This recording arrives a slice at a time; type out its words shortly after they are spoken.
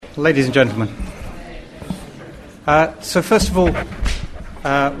Ladies and gentlemen. So first of all,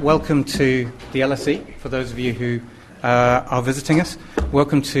 welcome to the LSE, for those of you who are visiting us.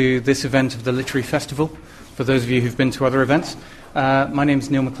 Welcome to this event of the Literary Festival, for those of you who've been to other events. My name is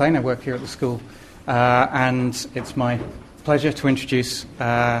Neil McLean, I work here at the school, and it's my pleasure to introduce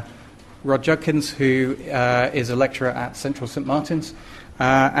Rod Judkins, who is a lecturer at Central St Martin's,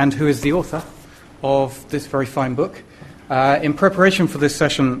 and who is the author of this very fine book. In preparation for this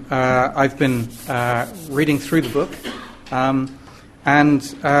session, I've been reading through the book, and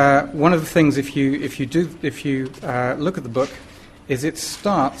one of the things, if you look at the book, is it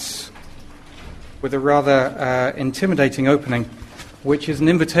starts with a rather intimidating opening, which is an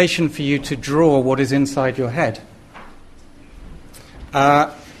invitation for you to draw what is inside your head.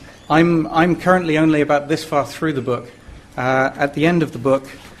 I'm currently only about this far through the book. At the end of the book,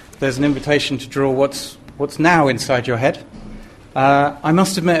 there's an invitation to draw what's now inside your head. I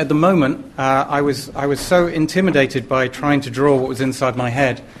must admit, at the moment, I was so intimidated by trying to draw what was inside my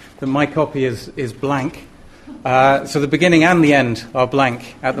head that my copy is blank. So the beginning and the end are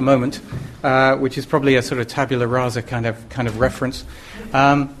blank at the moment, which is probably a sort of tabula rasa kind of reference.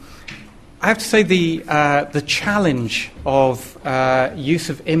 I have to say the challenge of use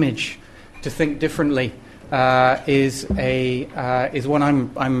of image to think differently is one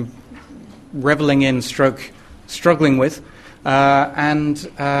I'm reveling in, struggling with, and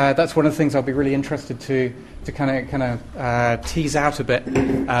that's one of the things I'll be really interested to kind of tease out a bit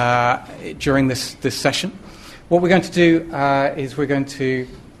during this session. What we're going to do is we're going to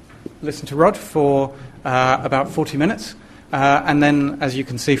listen to Rod for about 40 minutes, and then, as you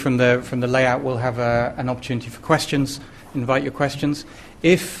can see from the layout, we'll have an opportunity for questions. Invite your questions.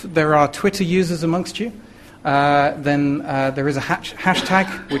 If there are Twitter users amongst you, then there is a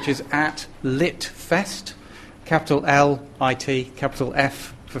hashtag which is @LitFest, capital L-I-T, capital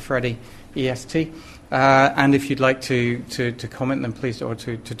F for Freddie, E-S-T. And if you'd like to comment, then please, or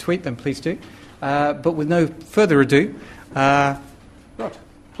to tweet, then please do. But with no further ado, Rod,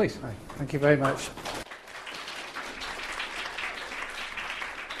 please. Hi. Thank you very much.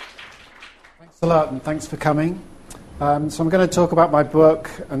 Thanks a lot, and thanks for coming. So I'm going to talk about my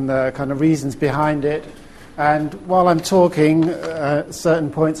book and the kind of reasons behind it. And while I'm talking, at certain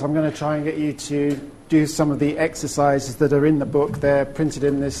points, I'm going to try and get you to do some of the exercises that are in the book. They're printed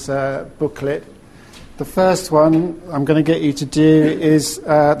in this booklet. The first one I'm going to get you to do is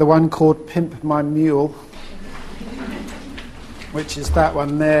the one called Pimp My Mule, which is that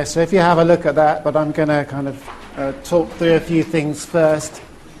one there. So if you have a look at that, but I'm going to kind of talk through a few things first.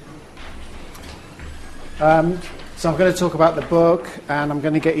 So I'm going to talk about the book, and I'm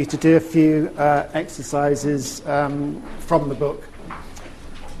going to get you to do a few exercises from the book.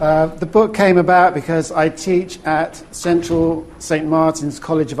 The book came about because I teach at Central St Martin's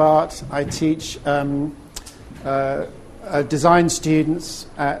College of Art. I teach design students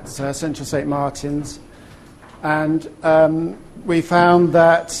at Central St Martin's, and we found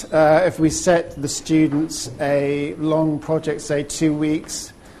that if we set the students a long project, say 2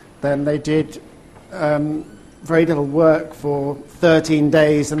 weeks, then they did very little work for 13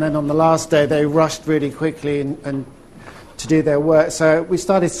 days, and then on the last day they rushed really quickly and to do their work. So we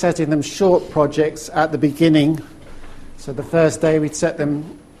started setting them short projects at the beginning. So the first day we'd set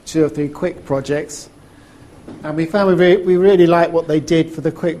them 2 or 3 quick projects, and we found we really liked what they did for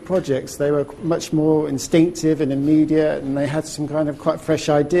the quick projects. They were much more instinctive and immediate, and they had some kind of quite fresh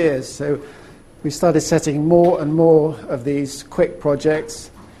ideas. So we started setting more and more of these quick projects.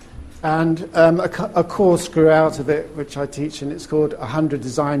 And a course grew out of it, which I teach, and it's called 100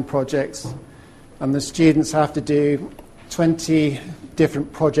 Design Projects. And the students have to do 20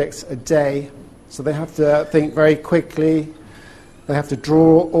 different projects a day. So they have to think very quickly. They have to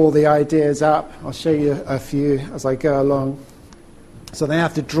draw all the ideas up. I'll show you a few as I go along. So they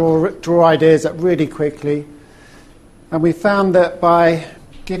have to draw ideas up really quickly. And we found that by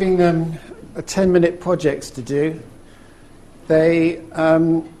giving them 10-minute projects to do, they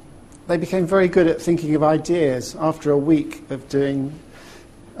became very good at thinking of ideas. After a week of doing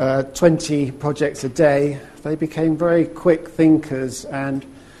 20 projects a day, they became very quick thinkers, and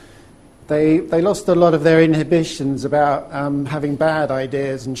they lost a lot of their inhibitions about having bad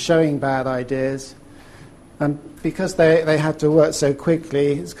ideas and showing bad ideas. And because they had to work so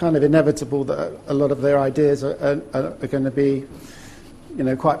quickly, it's kind of inevitable that a lot of their ideas are going to be,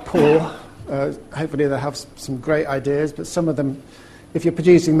 quite poor. Hopefully they'll have some great ideas, but some of them, if you're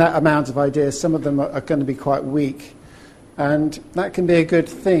producing that amount of ideas, some of them are going to be quite weak. And that can be a good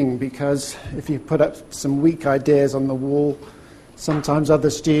thing, because if you put up some weak ideas on the wall, sometimes other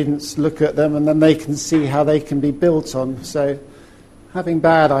students look at them and then they can see how they can be built on. So having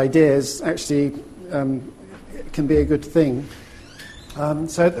bad ideas actually can be a good thing.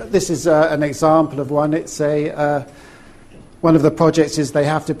 So this is an example of one. It's one of the projects is they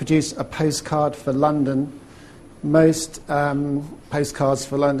have to produce a postcard for London. Most postcards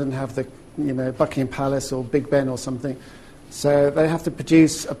for London have the Buckingham Palace or Big Ben or something. So they have to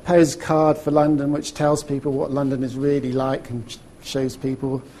produce a postcard for London which tells people what London is really like and shows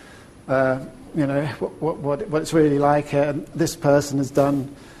people what it's really like. This person has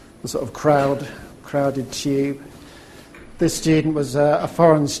done the sort of crowded tube. This student was a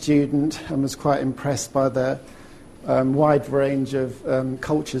foreign student and was quite impressed by the wide range of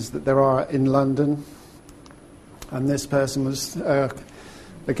cultures that there are in London. And this person was,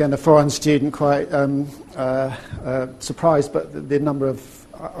 again, a foreign student, quite surprised by the number of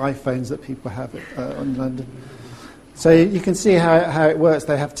iPhones that people have in London. So you can see how it works.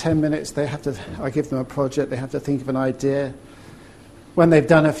 They have 10 minutes. I give them a project. They have to think of an idea. When they've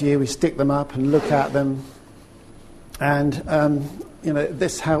done a few, we stick them up and look at them. And,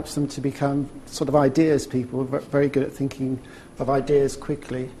 this helps them to become sort of ideas people, very good at thinking of ideas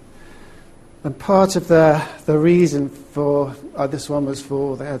quickly. And part of the reason for this one was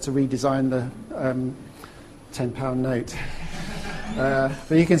they had to redesign the £10 note.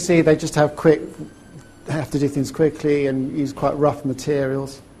 But you can see they just have to do things quickly and use quite rough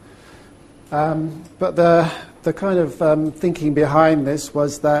materials. But the kind of thinking behind this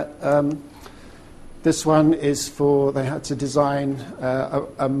was that this one is they had to design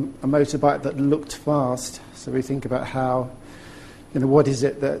a motorbike that looked fast. So we think about how, what is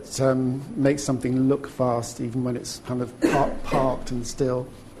it that makes something look fast even when it's kind of parked and still.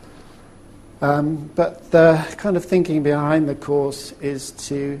 But the kind of thinking behind the course is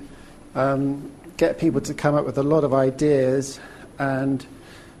to get people to come up with a lot of ideas and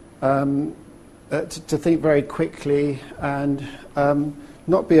to think very quickly and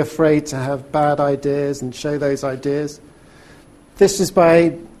not be afraid to have bad ideas and show those ideas. This is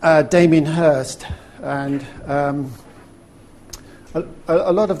by Damien Hirst, and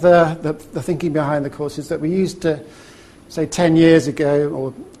a lot of the thinking behind the course is that we used to, say 10 years ago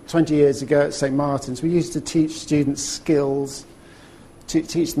or 20 years ago at St Martin's, we used to teach students skills, to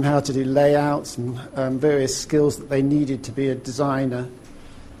teach them how to do layouts and various skills that they needed to be a designer,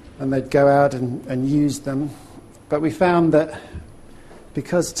 and they'd go out and use them. But we found that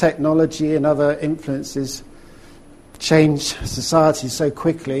because technology and other influences change society so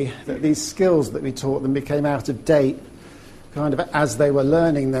quickly, that these skills that we taught them became out of date kind of as they were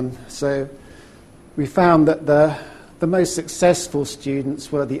learning them. So we found that the most successful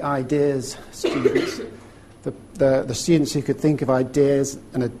students were the ideas students, the students who could think of ideas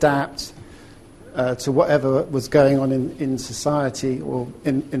and adapt to whatever was going on in society or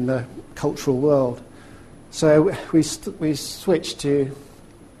in the cultural world. So we switched to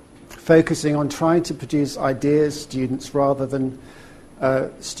focusing on trying to produce ideas students rather than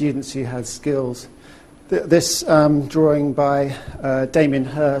students who had skills. This drawing by Damien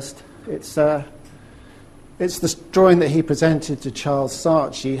Hirst, it's the drawing that he presented to Charles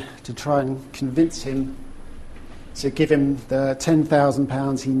Saatchi to try and convince him to give him the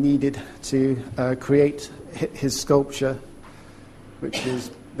 £10,000 he needed to create his sculpture, which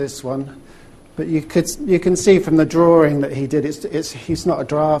is this one. But you can see from the drawing that he did, he's not a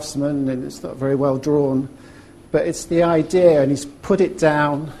draftsman and it's not very well drawn, but it's the idea, and he's put it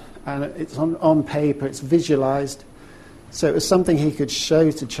down and it's on paper, it's visualised. So it was something he could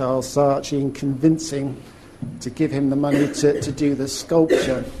show to Charles Saatchi and convince him to give him the money to do the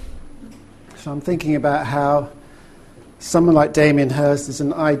sculpture. So I'm thinking about how someone like Damien Hirst is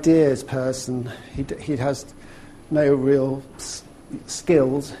an ideas person. He has no real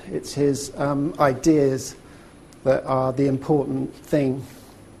skills. It's his ideas that are the important thing.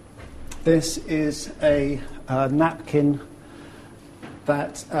 This is a napkin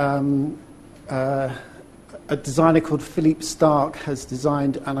that a designer called Philippe Starck has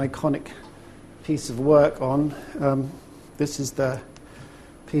designed an iconic piece of work on. This is the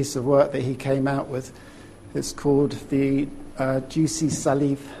piece of work that he came out with. It's called the Juicy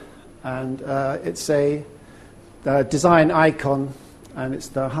Salif, and it's a design icon, and it's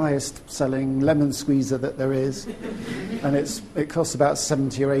the highest selling lemon squeezer that there is, and it costs about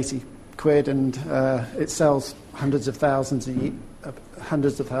 70 or 80 quid, and it sells hundreds of thousands a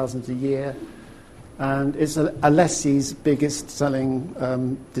year, and it's Alessi's biggest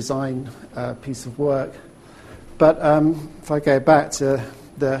selling design piece of work. But if I go back to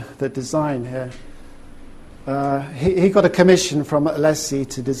the design here, he got a commission from Alessi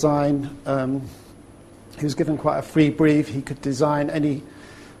to design. He was given quite a free brief. He could design any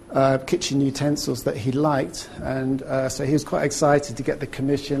kitchen utensils that he liked, and so he was quite excited to get the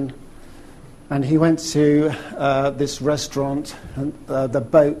commission. And he went to this restaurant, and the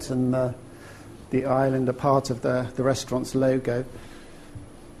boat and the island are part of the restaurant's logo.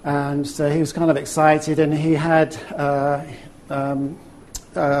 And so he was kind of excited, and he had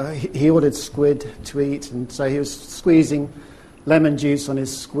he ordered squid to eat, and so he was squeezing lemon juice on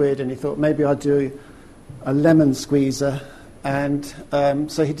his squid, and he thought maybe I'd do a lemon squeezer. And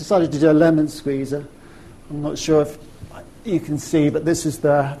so he decided to do a lemon squeezer. I'm not sure if you can see, but this is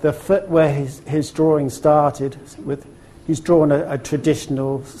the foot where his drawing started. He's drawn a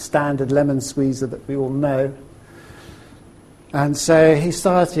traditional standard lemon squeezer that we all know. And so he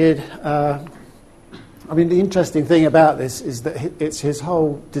started... the interesting thing about this is that it's his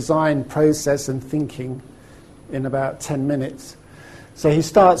whole design process and thinking in about 10 minutes. So he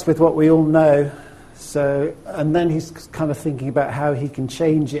starts with what we all know, and then he's kind of thinking about how he can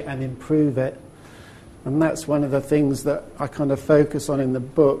change it and improve it. And that's one of the things that I kind of focus on in the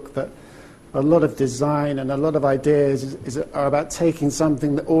book, that a lot of design and a lot of ideas are about taking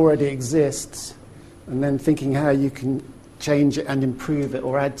something that already exists and then thinking how you can change it and improve it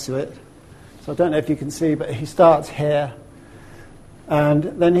or add to it. So I don't know if you can see, but he starts here. And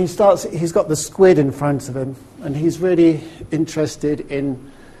then he's got the squid in front of him, and he's really interested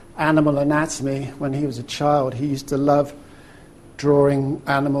in animal anatomy. When he was a child, he used to love drawing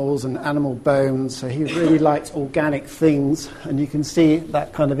animals and animal bones, so he really liked organic things, and you can see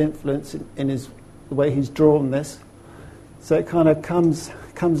that kind of influence in the way he's drawn this. So it kind of comes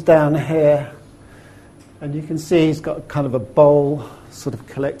down here, and you can see he's got kind of a bowl sort of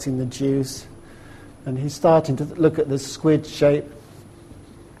collecting the juice, and he's starting to look at the squid shape.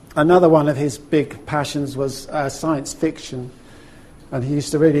 Another one of his big passions was science fiction, and he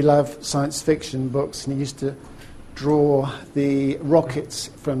used to really love science fiction books, and he used to draw the rockets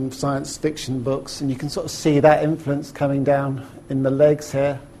from science fiction books, and you can sort of see that influence coming down in the legs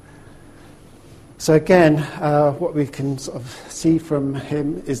here. So again, what we can sort of see from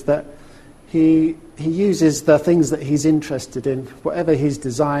him is that he uses the things that he's interested in. Whatever he's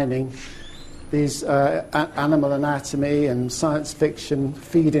designing, these animal anatomy and science fiction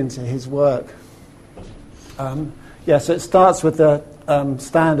feed into his work. So it starts with the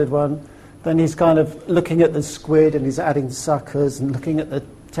standard one. Then he's kind of looking at the squid, and he's adding suckers and looking at the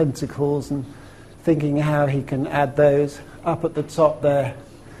tentacles and thinking how he can add those. Up at the top there,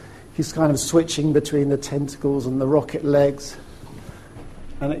 he's kind of switching between the tentacles and the rocket legs.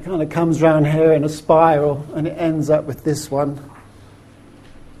 And it kind of comes round here in a spiral, and it ends up with this one.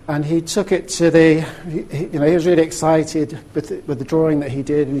 And he took it to he was really excited with the drawing that he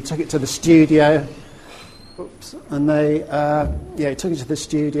did, and he took it to the studio. And he took it to the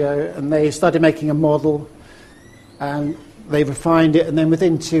studio, and they started making a model, and they refined it, and then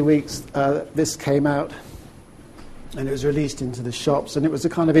within 2 weeks this came out, and it was released into the shops, and it was a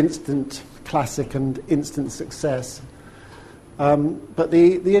kind of instant classic and instant success. But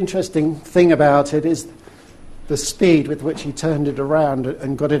the interesting thing about it is the speed with which he turned it around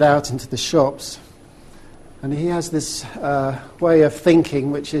and got it out into the shops. And he has this way of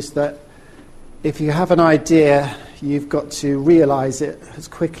thinking, which is that if you have an idea, you've got to realize it as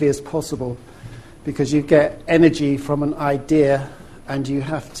quickly as possible, because you get energy from an idea, and you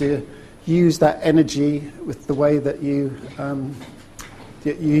have to use that energy with the way that you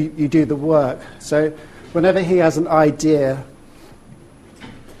do the work. So whenever he has an idea,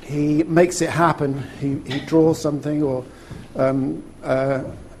 he makes it happen. He draws something or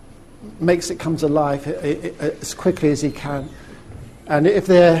makes it come to life as quickly as he can. And if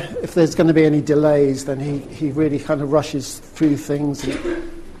there's going to be any delays, then he really kind of rushes through things.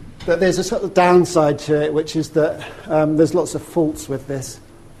 But there's a sort of downside to it, which is that there's lots of faults with this.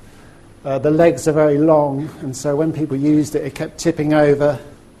 The legs are very long, and so when people used it, it kept tipping over.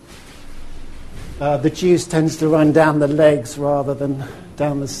 The juice tends to run down the legs rather than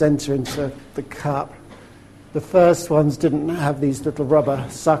down the centre into the cup. The first ones didn't have these little rubber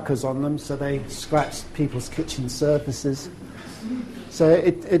suckers on them, so they scratched people's kitchen surfaces. So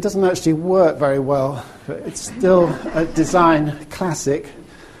it doesn't actually work very well, but it's still a design classic.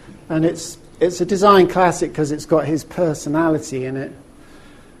 And it's a design classic because it's got his personality in it.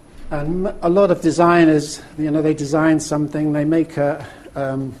 And a lot of designers, they design something, they make a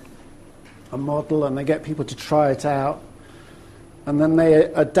model, and they get people to try it out, and then they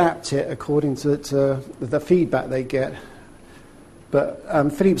adapt it according to the feedback they get. But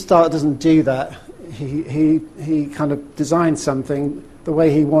Philippe Starck doesn't do that. He kind of designs something the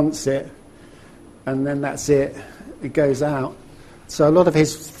way he wants it, and then that's it. It goes out. So a lot of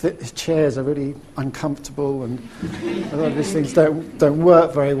his chairs are really uncomfortable, and a lot of his things don't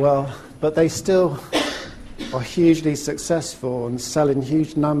work very well, but they still are hugely successful and sell in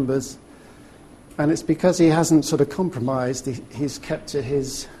huge numbers. And it's because he hasn't sort of compromised. He's kept to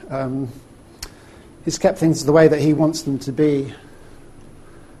he's kept things the way that he wants them to be.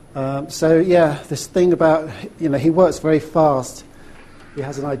 This thing about, he works very fast. He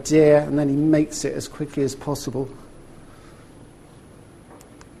has an idea and then he makes it as quickly as possible.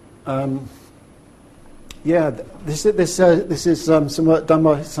 This is some work done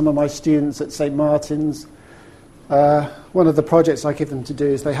by some of my students at St. Martin's. One of the projects I give them to do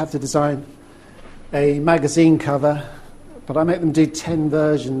is they have to design a magazine cover, but I make them do 10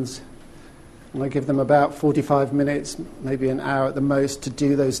 versions, and I give them about 45 minutes, maybe an hour at the most, to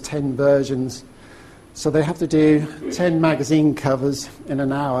do those 10 versions. So they have to do 10 magazine covers in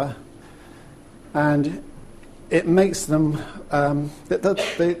an hour, and it makes them,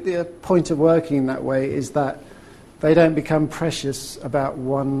 the point of working in that way is that they don't become precious about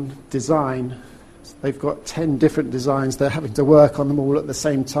one design. They've got 10 different designs. They're having to work on them all at the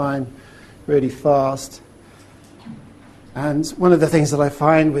same time, really fast. And one of the things that I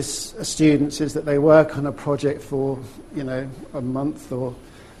find with students is that they work on a project for, a month or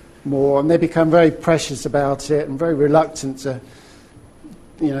more, and they become very precious about it and very reluctant to,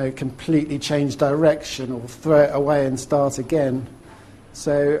 completely change direction or throw it away and start again.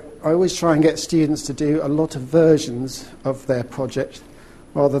 So I always try and get students to do a lot of versions of their project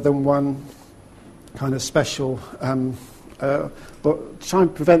rather than one kind of special, but try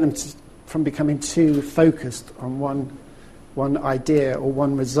and prevent them from becoming too focused on one idea or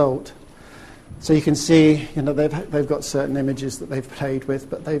one result. So you can see, they've got certain images that they've played with,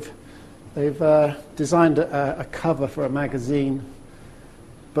 but they've designed a cover for a magazine,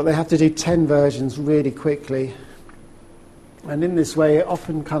 but they have to do 10 versions really quickly. And in this way,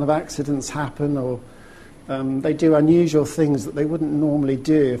 often kind of accidents happen, or they do unusual things that they wouldn't normally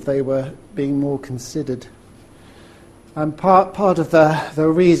do if they were being more considered. And part of the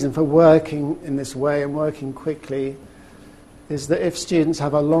reason for working in this way and working quickly is that if students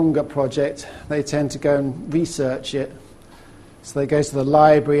have a longer project, they tend to go and research it. So they go to the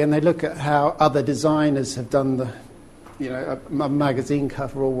library and they look at how other designers have done a magazine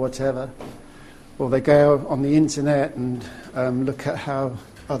cover or whatever. Or they go on the internet and look at how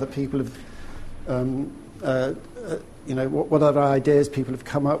other people have, what other ideas people have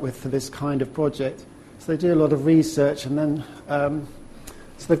come up with for this kind of project. So they do a lot of research, and then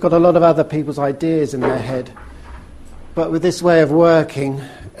so they've got a lot of other people's ideas in their head. But with this way of working,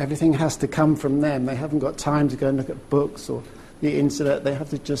 everything has to come from them. They haven't got time to go and look at books or the internet. They have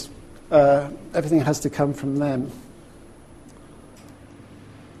to just, everything has to come from them.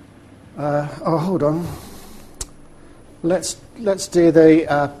 Hold on. Let's do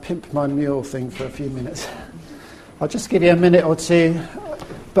the Pimp My Mule thing for a few minutes. I'll just give you a minute or two.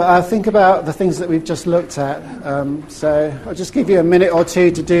 But think about the things that we've just looked at. So I'll just give you a minute or two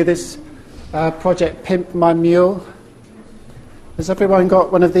to do this project, Pimp My Mule. Has everyone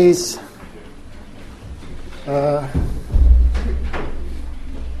got one of these? I've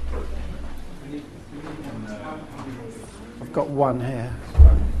got one here.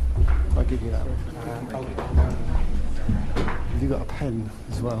 I'll give you that one. Have you got a pen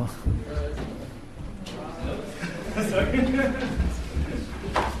as well?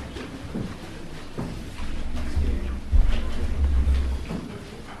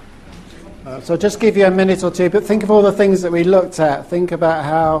 So I'll just give you a minute or two, but think of all the things that we looked at. Think about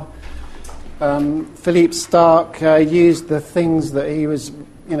how Philippe Starck used the things that he was,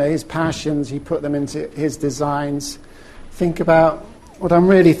 his passions, he put them into his designs. Think about, what I'm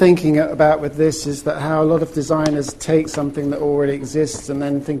really thinking about with this is that how a lot of designers take something that already exists and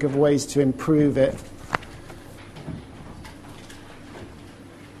then think of ways to improve it.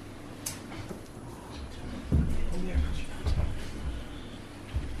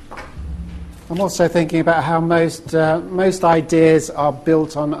 I'm also thinking about how most ideas are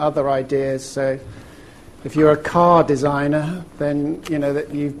built on other ideas. So, if you're a car designer, then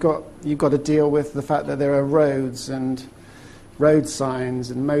that you've got to deal with the fact that there are roads and road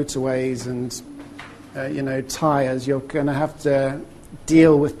signs and motorways and tyres. You're going to have to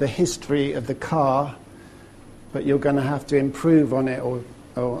deal with the history of the car, but you're going to have to improve on it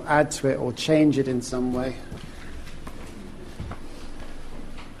or add to it or change it in some way.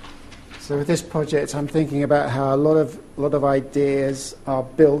 So with this project, I'm thinking about how a lot of ideas are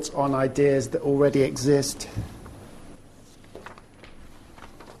built on ideas that already exist.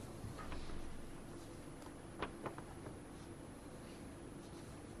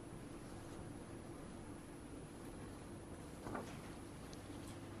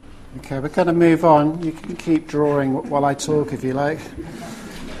 Okay, we're going to move on. You can keep drawing while I talk if you like.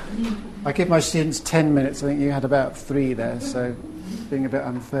 I give my students 10 minutes. I think you had about 3 there, so being a bit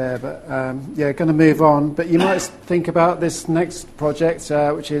unfair. But going to move on. But you might think about this next project,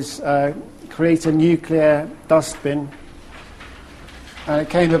 which is create a nuclear dustbin. And it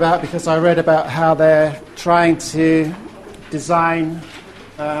came about because I read about how they're trying to design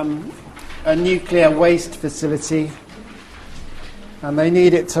a nuclear waste facility, and they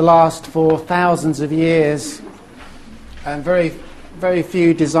need it to last for thousands of years, and very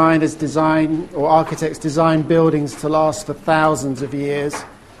few designers design or architects design buildings to last for thousands of years.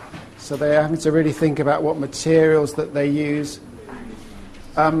 So they're having to really think about what materials that they use.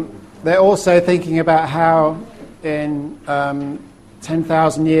 They're also thinking about how in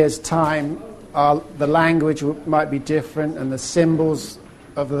 10,000 years' time the language might be different and the symbols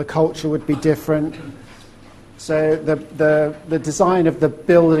of the culture would be different. So the design of the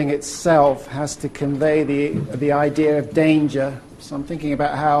building itself has to convey the idea of danger. So I'm thinking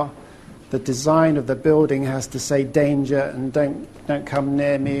about how the design of the building has to say danger and don't come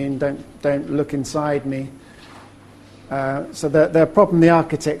near me and don't look inside me. So the problem the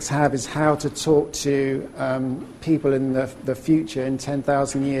architects have is how to talk to people in the future in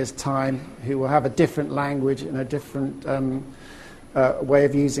 10,000 years' time who will have a different language and a different way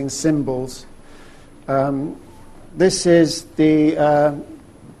of using symbols. This is the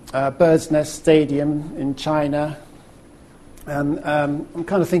Bird's Nest Stadium in China, and I'm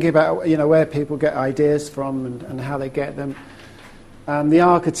kind of thinking about where people get ideas from and how they get them. The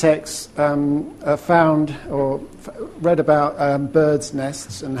architects found or read about birds'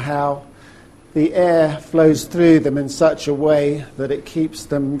 nests and how the air flows through them in such a way that it keeps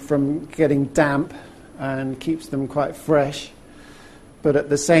them from getting damp and keeps them quite fresh. But at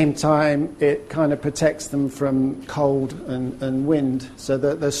the same time, it kind of protects them from cold and wind. So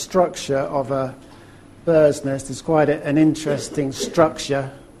the structure of a bird's nest is quite an interesting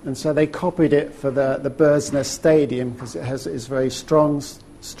structure. And so they copied it for the Bird's Nest Stadium because it has this very strong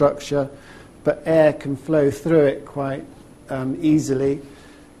structure, but air can flow through it quite easily,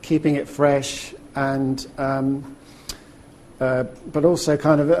 keeping it fresh and but also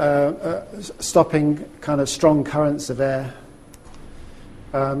kind of stopping kind of strong currents of air.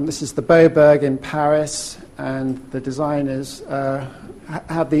 This is the Beaubourg in Paris, and the designers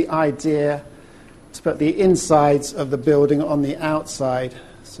had the idea to put the insides of the building on the outside.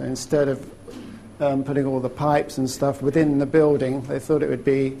 So instead of putting all the pipes and stuff within the building, they thought it would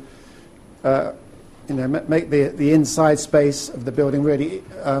be, make the inside space of the building really,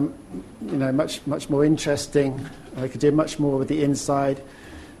 much more interesting. They could do much more with the inside.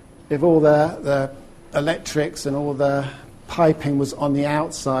 If all the electrics and all the piping was on the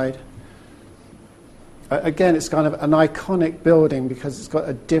outside. Again, it's kind of an iconic building because it's got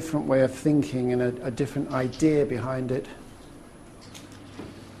a different way of thinking and a different idea behind it.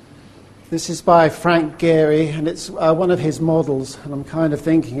 This is by Frank Gehry, and it's one of his models. And I'm kind of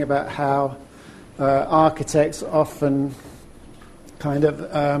thinking about how architects often kind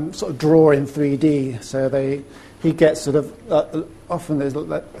of sort of draw in 3D. So he gets sort of often there's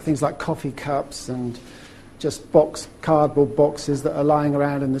things like coffee cups and just cardboard boxes that are lying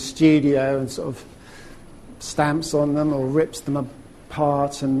around in the studio and sort of stamps on them or rips them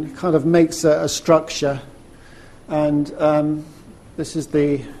apart and kind of makes a structure. And this is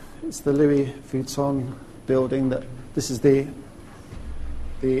it's the Louis Vuitton building. This is the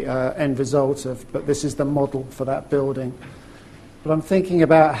end result of, but this is the model for that building. But I'm thinking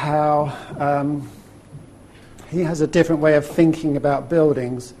about how he has a different way of thinking about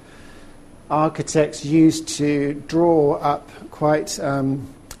buildings. Architects used to draw up quite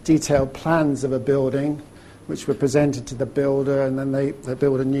detailed plans of a building, which were presented to the builder, and then the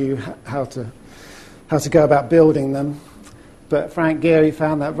builder knew how to go about building them. But Frank Gehry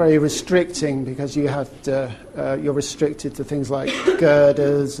found that very restricting because you're restricted to things like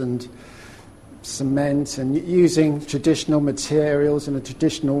girders and cement and using traditional materials in a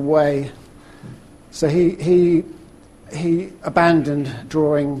traditional way. So he abandoned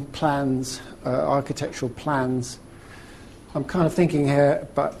drawing plans, architectural plans. I'm kind of thinking here,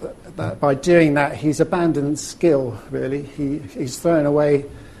 that by doing that, he's abandoned skill, really. He's thrown away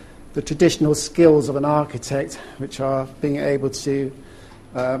the traditional skills of an architect, which are being able to,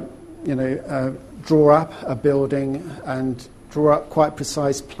 draw up a building and draw up quite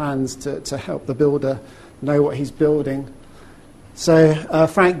precise plans to help the builder know what he's building. So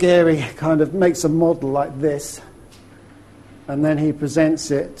Frank Gehry kind of makes a model like this, and then he presents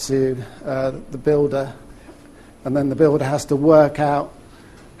it to the builder, and then the builder has to work out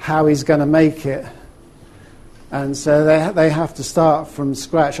how he's going to make it. And so they have to start from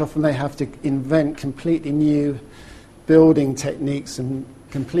scratch. Often they have to invent completely new building techniques and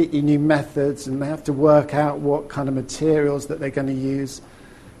completely new methods, and they have to work out what kind of materials that they're going to use.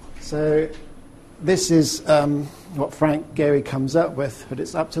 So this is what Frank Gehry comes up with, but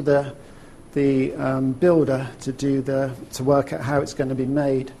it's up to the builder to work out how it's going to be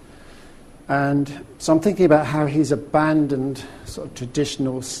made. And so I'm thinking about how he's abandoned sort of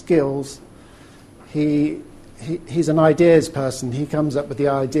traditional skills. He's an ideas person. He comes up with the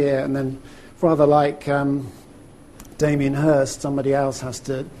idea, and then rather like Damien Hirst, somebody else has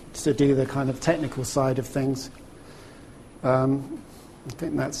to do the kind of technical side of things. I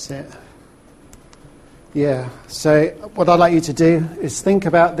think that's it. Yeah, so what I'd like you to do is think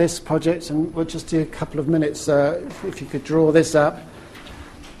about this project, and we'll just do a couple of minutes if you could draw this up.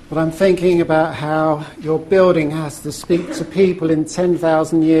 But I'm thinking about how your building has to speak to people in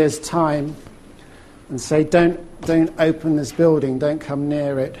 10,000 years' time and say, don't open this building, don't come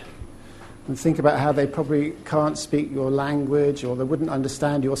near it. And think about how they probably can't speak your language, or they wouldn't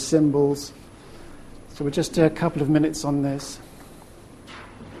understand your symbols. So we'll just do a couple of minutes on this.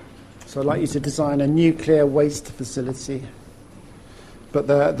 So I'd like you to design a nuclear waste facility. But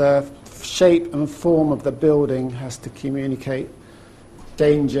the shape and form of the building has to communicate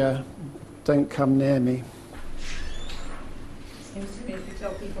danger, don't come near me. Seems to me if you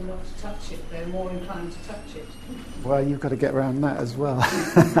tell people not to touch it, they're more inclined to touch it. Well, you've got to get around that as well.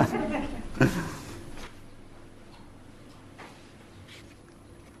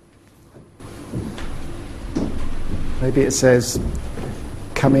 Maybe it says,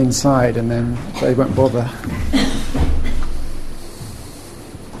 come inside, and then they won't bother.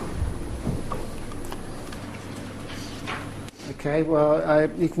 Okay, well,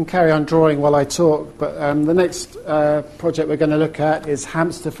 you can carry on drawing while I talk, but the next project we're going to look at is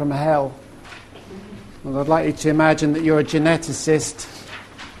Hamster from Hell. And I'd like you to imagine that you're a geneticist,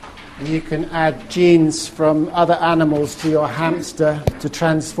 and you can add genes from other animals to your hamster to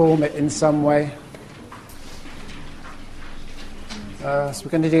transform it in some way. So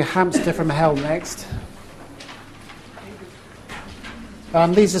we're going to do Hamster from Hell next.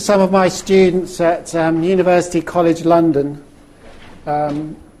 These are some of my students at University College London.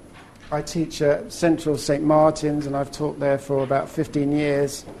 I teach at Central St Martin's, and I've taught there for about 15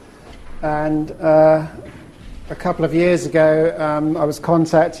 years. And a couple of years ago, I was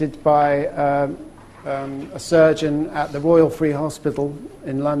contacted by a surgeon at the Royal Free Hospital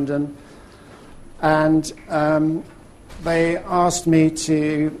in London, and they asked me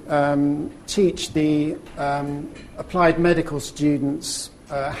to teach the applied medical students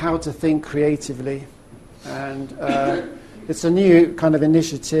how to think creatively. And it's a new kind of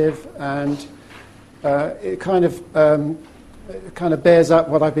initiative, and it kind of bears up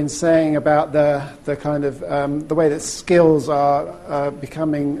what I've been saying about the kind of the way that skills are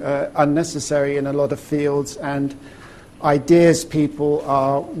becoming unnecessary in a lot of fields, and ideas people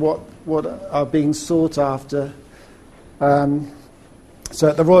are what are being sought after. So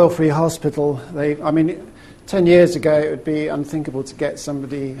at the Royal Free Hospital, 10 years ago it would be unthinkable to get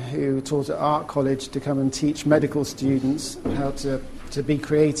somebody who taught at art college to come and teach medical students how to be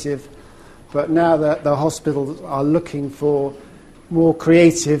creative. But now that the hospitals are looking for more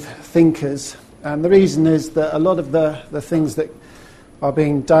creative thinkers, and the reason is that a lot of the things that are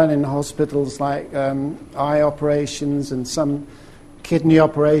being done in hospitals, like eye operations and some kidney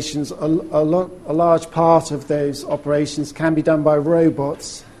operations, a large part of those operations can be done by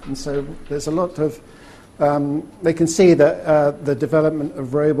robots. And so there's a lot of they can see that the development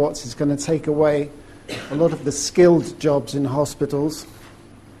of robots is going to take away a lot of the skilled jobs in hospitals.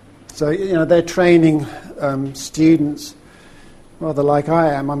 So, they're training students rather like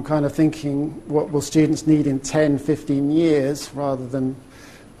I am. I'm kind of thinking, what will students need in 10, 15 years rather than,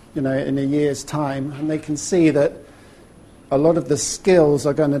 in a year's time? And they can see that a lot of the skills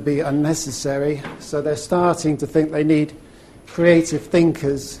are going to be unnecessary. So they're starting to think they need creative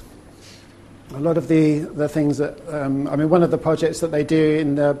thinkers. A lot of the things that, one of the projects that they do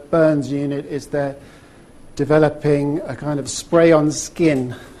in the burns unit is they're developing a kind of spray-on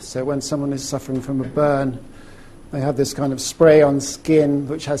skin. So when someone is suffering from a burn, they have this kind of spray-on skin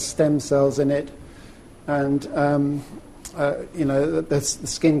which has stem cells in it, and the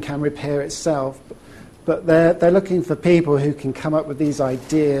skin can repair itself. But they're looking for people who can come up with these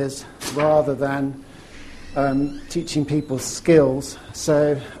ideas rather than teaching people skills.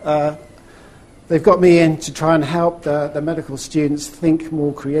 So they've got me in to try and help the medical students think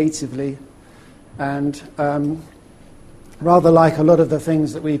more creatively, and rather like a lot of the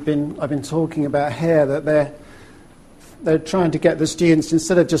things that I've been talking about here, that they're trying to get the students,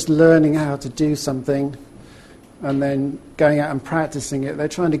 instead of just learning how to do something, and then going out and practicing it. They're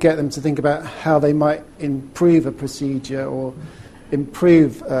trying to get them to think about how they might improve a procedure or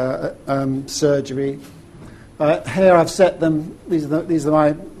improve surgery. Here I've set them, these are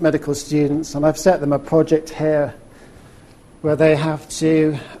my medical students, and I've set them a project here where they have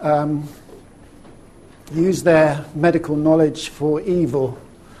to use their medical knowledge for evil,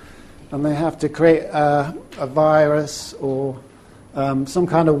 and they have to create a virus or some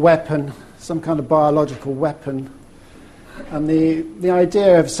kind of weapon, some kind of biological weapon. And the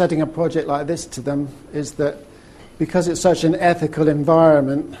idea of setting a project like this to them is that because it's such an ethical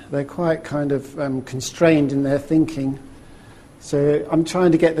environment, they're quite kind of constrained in their thinking. So I'm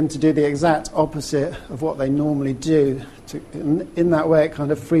trying to get them to do the exact opposite of what they normally do. In that way, it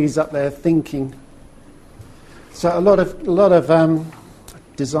kind of frees up their thinking. So a lot of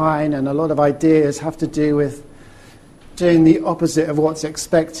design and a lot of ideas have to do with doing the opposite of what's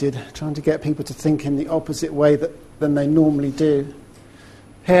expected, trying to get people to think in the opposite way than they normally do.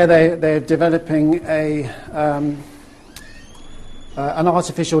 Here they're developing an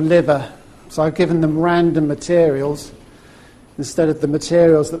artificial liver. So I've given them random materials. Instead of the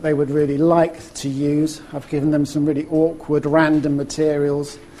materials that they would really like to use, I've given them some really awkward random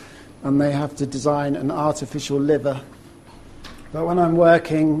materials, and they have to design an artificial liver. But when I'm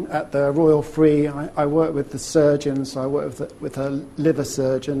working at the Royal Free, I work with the surgeon, so I work with a liver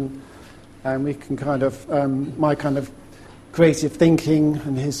surgeon, and we can kind of, my kind of creative thinking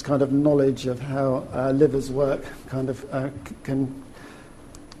and his kind of knowledge of how livers work kind of can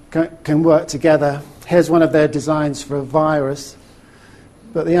work together. Here's one of their designs for a virus.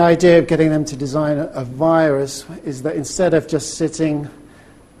 But the idea of getting them to design a virus is that instead of just sitting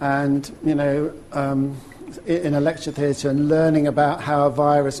and, in a lecture theatre and learning about how a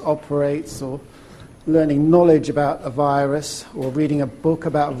virus operates or learning knowledge about a virus or reading a book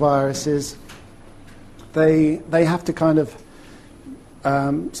about viruses, they have to kind of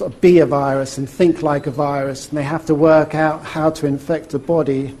sort of be a virus and think like a virus, and they have to work out how to infect a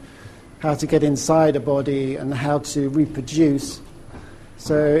body, how to get inside a body, and how to reproduce.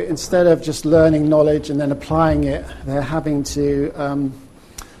 So instead of just learning knowledge and then applying it, they're having to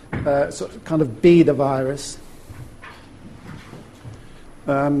sort of kind of be the virus.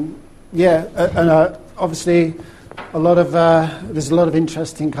 Obviously there's a lot of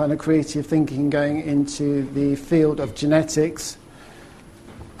interesting kind of creative thinking going into the field of genetics.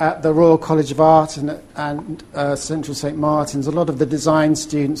 At the Royal College of Art and Central St Martin's, a lot of the design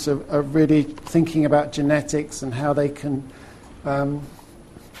students are really thinking about genetics and how they can,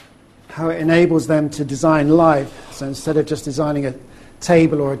 how it enables them to design life. So instead of just designing a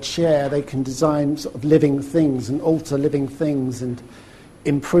table or a chair, they can design sort of living things and alter living things and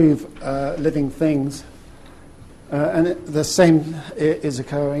improve living things. And the same is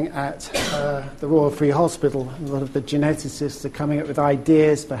occurring at the Royal Free Hospital. A lot of the geneticists are coming up with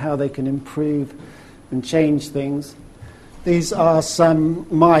ideas for how they can improve and change things. These are some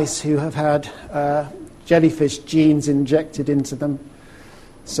mice who have had jellyfish genes injected into them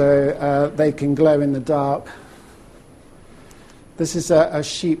so they can glow in the dark. This is a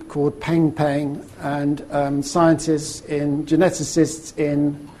sheep called Peng Peng, and geneticists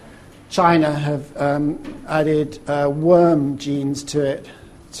in China have added worm genes to it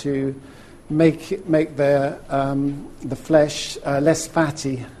to make the flesh less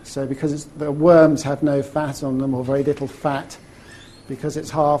fatty. So because the worms have no fat on them or very little fat, because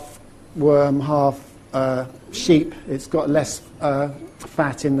it's half worm, half sheep, it's got less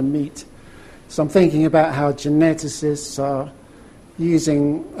fat in the meat. So I'm thinking about how geneticists are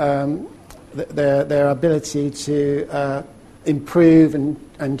using their ability to improve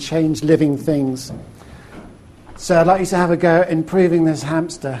and change living things. So I'd like you to have a go at improving this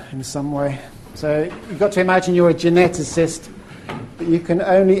hamster in some way. So you've got to imagine you're a geneticist, but you can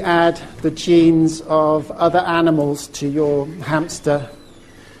only add the genes of other animals to your hamster.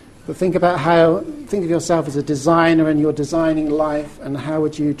 But think of yourself as a designer, and you're designing life, and how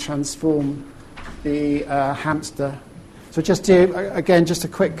would you transform the hamster? So just do, again, just a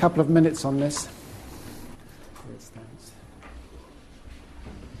quick couple of minutes on this.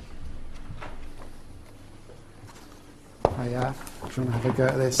 I'm trying to have a go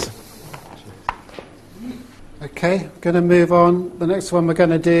at this. Okay, going to move on. The next one we're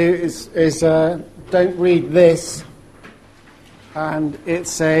going to do is don't read this. And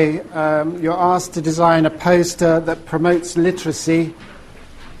it's you're asked to design a poster that promotes literacy.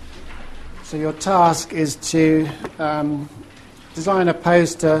 So your task is to design a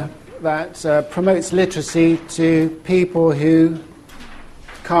poster that promotes literacy to people who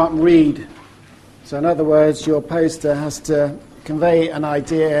can't read. So in other words, your poster has to convey an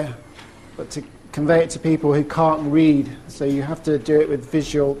idea, but convey it to people who can't read, so you have to do it with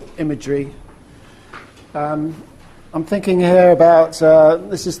visual imagery. I'm thinking here about,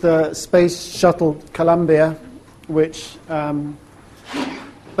 this is the Space Shuttle Columbia, which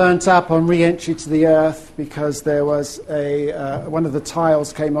burnt up on re-entry to the Earth because there was one of the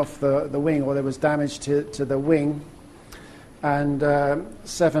tiles came off the wing, or there was damage to the wing, and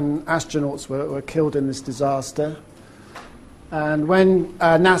 7 astronauts were killed in this disaster. And when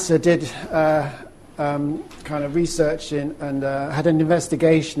NASA did kind of research and had an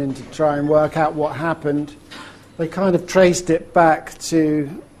investigation into try and work out what happened, they kind of traced it back to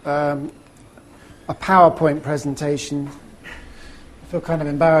a PowerPoint presentation. I feel kind of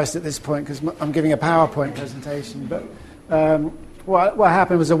embarrassed at this point because I'm giving a PowerPoint presentation. But what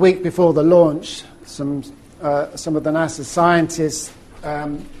happened was a week before the launch, some of the NASA scientists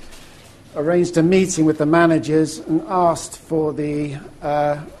arranged a meeting with the managers and asked for the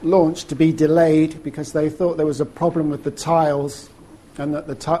launch to be delayed because they thought there was a problem with the tiles and that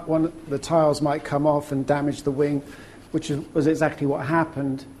the tiles might come off and damage the wing, which was exactly what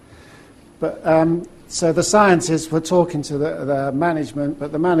happened. But so the scientists were talking to the management,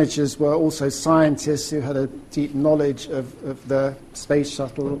 but the managers were also scientists who had a deep knowledge of the space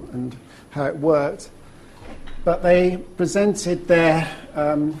shuttle and how it worked. But they presented their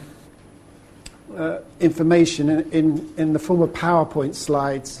information in the form of PowerPoint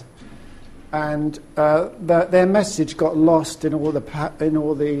slides, and their message got lost in all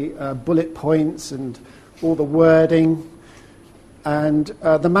the bullet points and all the wording, and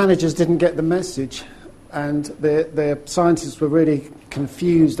the managers didn't get the message, and the scientists were really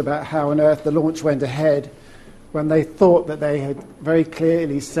confused about how on earth the launch went ahead when they thought that they had very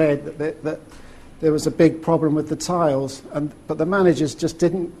clearly said that there was a big problem with the tiles, but the managers just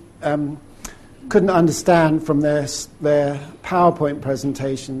couldn't understand from their PowerPoint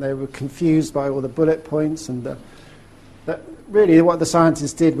presentation. They were confused by all the bullet points, and really what the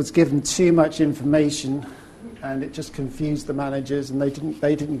scientists did was give them too much information, and it just confused the managers, and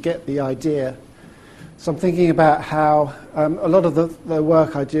they didn't get the idea. So I'm thinking about how a lot of the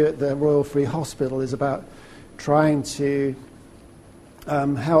work I do at the Royal Free Hospital is about trying to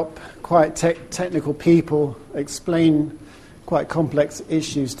help quite technical people explain quite complex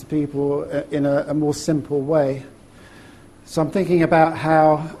issues to people in a more simple way. So I'm thinking about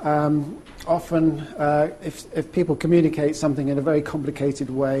how often if people communicate something in a very complicated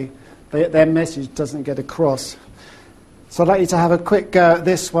way, their message doesn't get across. So I'd like you to have a quick go at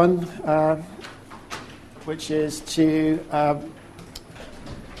this one, which is to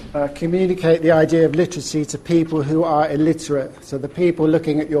communicate the idea of literacy to people who are illiterate. So the people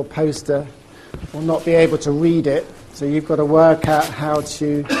looking at your poster will not be able to read it, so you've got to work out how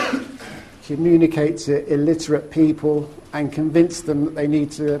to communicate to illiterate people and convince them that they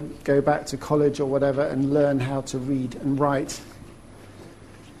need to go back to college or whatever and learn how to read and write.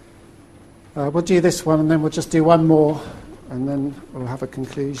 We'll do this one, and then we'll just do one more, and then we'll have a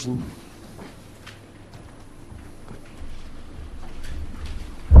conclusion.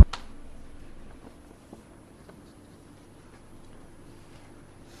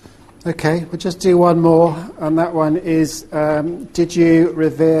 Okay, we'll just do one more, and that one is, did you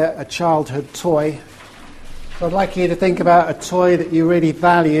revere a childhood toy? So I'd like you to think about a toy that you really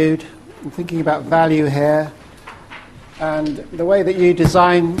valued. I'm thinking about value here. And the way that you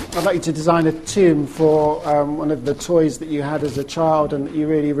design, I'd like you to design a tomb for one of the toys that you had as a child and that you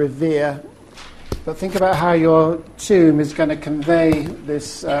really revere. But think about how your tomb is going to convey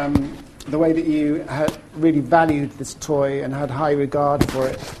this, the way that you had really valued this toy and had high regard for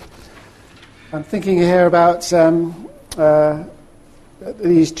it. I'm thinking here about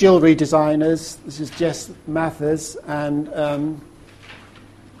these jewellery designers. This is Jess Mathers, and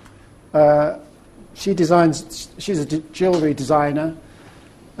she's a jewellery designer,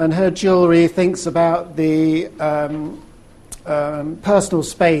 and her jewellery thinks about the personal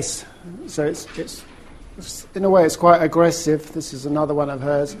space. So it's in a way it's quite aggressive. This is another one of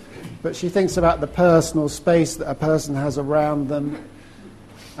hers, but she thinks about the personal space that a person has around them.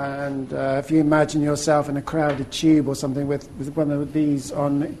 And if you imagine yourself in a crowded tube or something with one of these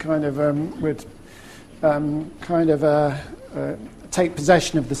on, it kind of would take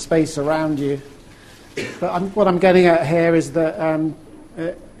possession of the space around you. But what I'm getting at here is that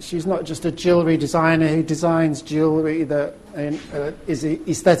she's not just a jewellery designer who designs jewellery that is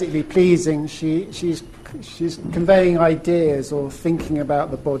aesthetically pleasing. She's conveying ideas or thinking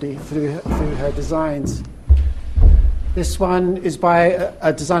about the body through her designs. This one is by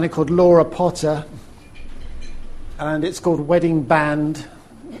a designer called Laura Potter, and it's called Wedding Band.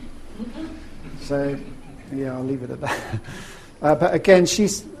 So, yeah, I'll leave it at that. But again,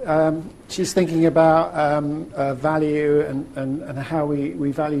 she's she's thinking about value and how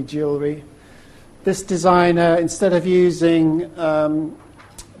we value jewellery. This designer, instead of using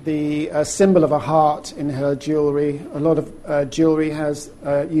the symbol of a heart in her jewellery, a lot of jewellery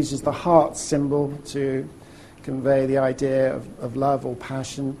uses the heart symbol to convey the idea of love or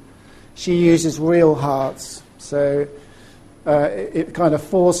passion. She uses real hearts, so it kind of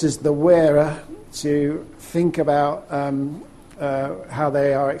forces the wearer to think about how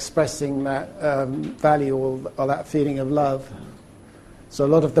they are expressing that value or that feeling of love. So a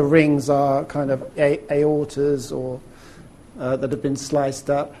lot of the rings are kind of aortas or that have been sliced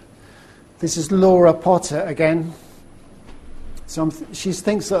up. This is Laura Potter again. So she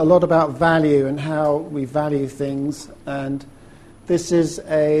thinks a lot about value and how we value things. And this is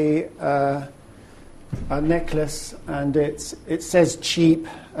a necklace, and it says cheap,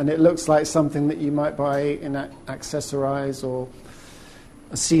 and it looks like something that you might buy in Accessorize or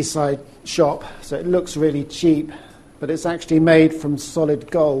a seaside shop. So it looks really cheap, but it's actually made from solid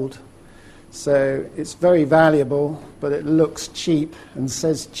gold. So it's very valuable, but it looks cheap and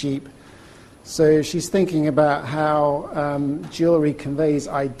says cheap. So she's thinking about how jewellery conveys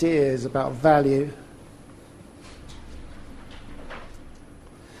ideas about value.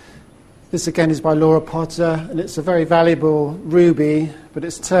 This again is by Laura Potter, and it's a very valuable ruby, but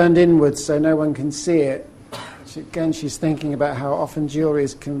it's turned inwards so no one can see it. Again, she's thinking about how often jewellery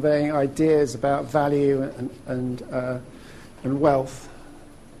is conveying ideas about value and wealth.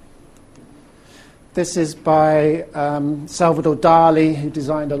 This is by Salvador Dali, who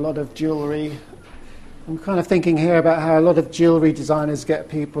designed a lot of jewellery. I'm kind of thinking here about how a lot of jewellery designers get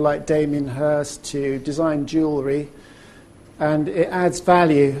people like Damien Hirst to design jewellery, and it adds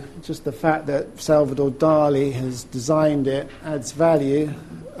value. Just the fact that Salvador Dali has designed it adds value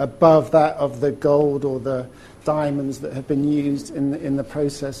above that of the gold or the diamonds that have been used in the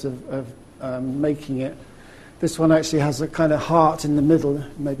process of making it. This one actually has a kind of heart in the middle.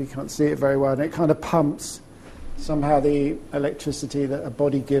 Maybe you can't see it very well. And it kind of pumps. Somehow the electricity that a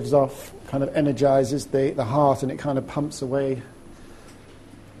body gives off kind of energizes the heart, and it kind of pumps away.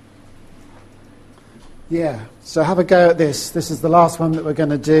 Yeah, so have a go at this. This is the last one that we're going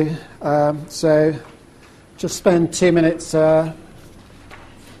to do. So just spend 2 minutes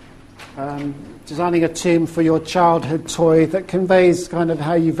designing a tomb for your childhood toy that conveys kind of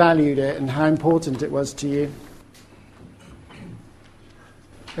how you valued it and how important it was to you.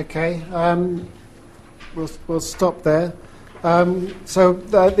 Okay, we'll stop there. So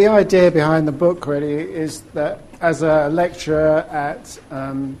the idea behind the book really is that as a lecturer at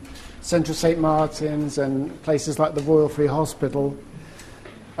Central St Martin's and places like the Royal Free Hospital,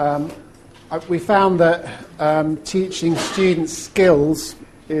 we found that teaching students skills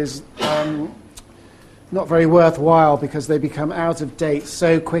is not very worthwhile because they become out of date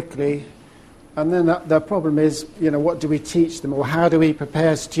so quickly. And then the problem is, what do we teach them, or how do we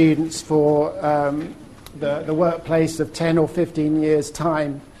prepare students for the workplace of 10 or 15 years'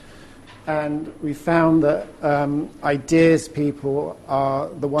 time? And we found that ideas people are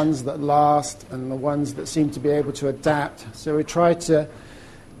the ones that last and the ones that seem to be able to adapt. So we try to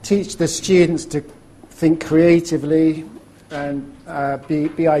teach the students to think creatively and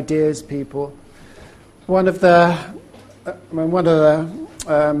be ideas people. For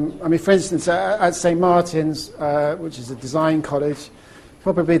instance, at St Martin's, which is a design college,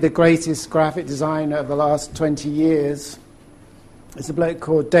 probably the greatest graphic designer of the last 20 years is a bloke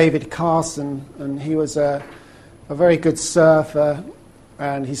called David Carson, and he was a very good surfer,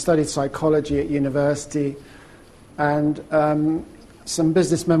 and he studied psychology at university, and some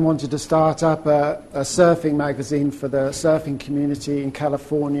businessmen wanted to start up a surfing magazine for the surfing community in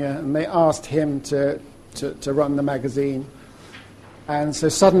California, and they asked him to run the magazine. And so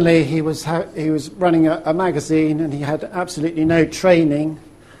suddenly he was running a magazine, and he had absolutely no training.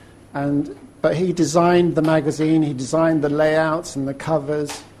 But he designed the magazine, he designed the layouts and the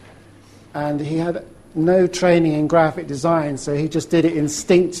covers, and he had no training in graphic design, so he just did it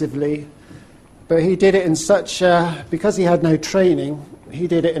instinctively. But he did it in because he had no training, he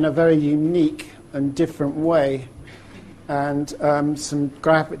did it in a very unique and different way. And some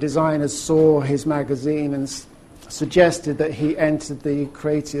graphic designers saw his magazine and suggested that he entered the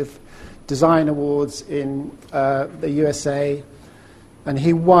Creative Design Awards in the USA, and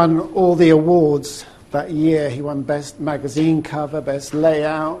he won all the awards that year. He won Best Magazine Cover, Best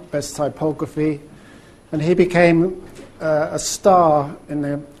Layout, Best Typography, and he became a star in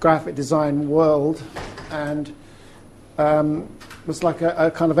the graphic design world, and was like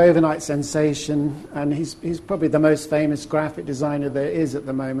a kind of overnight sensation, and he's probably the most famous graphic designer there is at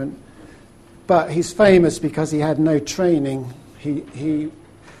the moment. But he's famous because he had no training. He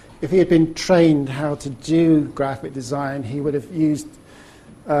if he had been trained how to do graphic design, he would have used,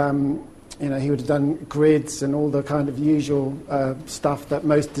 he would have done grids and all the kind of usual stuff that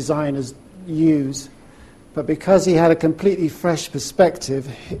most designers use. But because he had a completely fresh perspective,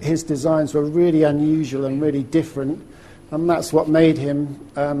 his designs were really unusual and really different, and that's what made him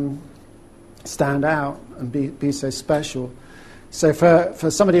stand out and be so special. So for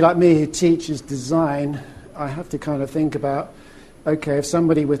somebody like me who teaches design, I have to kind of think about, okay, if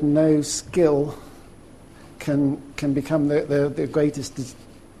somebody with no skill can become the greatest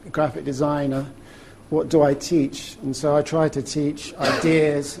graphic designer, what do I teach? And so I try to teach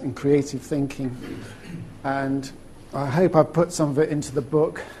ideas and creative thinking. And I hope I've put some of it into the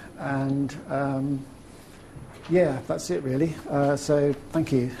book. And that's it really. So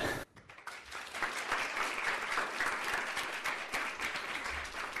thank you.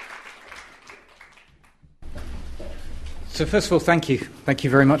 So first of all, thank you. Thank you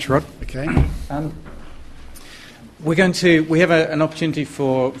very much, Rod. Okay. We have an opportunity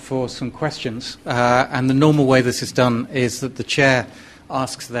for some questions, and the normal way this is done is that the chair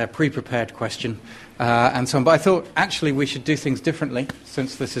asks their pre-prepared question and so on. But I thought actually we should do things differently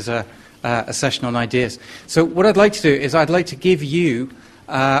since this is a session on ideas. So what I'd like to do is I'd like to give you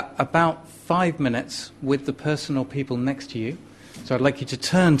about 5 minutes with the person or people next to you. So I'd like you to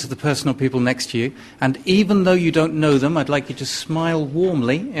turn to the person or people next to you, and even though you don't know them, I'd like you to smile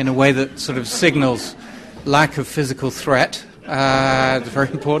warmly in a way that sort of signals lack of physical threat. It's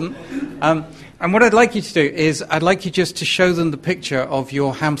very important. And what I'd like you to do is I'd like you just to show them the picture of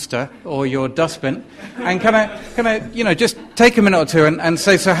your hamster or your dustbin, and kind of, just take a minute or two and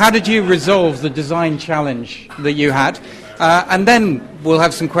say, so how did you resolve the design challenge that you had? And then we'll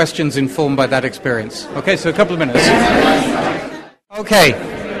have some questions informed by that experience. Okay, so a couple of minutes. Okay.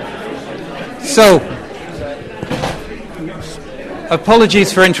 So,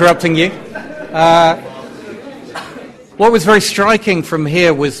 apologies for interrupting you. What was very striking from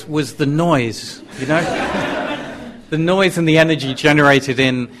here was the noise, the noise and the energy generated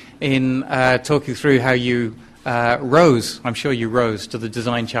in talking through how you rose. I'm sure you rose to the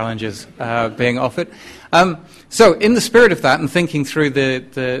design challenges being offered. So, in the spirit of that, and thinking through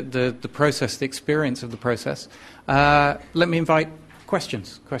the process, the experience of the process, let me invite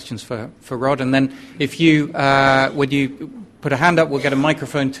questions for Rod, and then if you when you put a hand up, we'll get a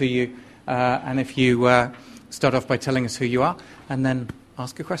microphone to you, and if you start off by telling us who you are, and then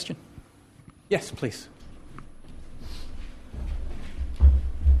ask a question. Yes, please.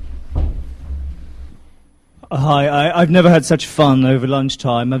 Hi, I've never had such fun over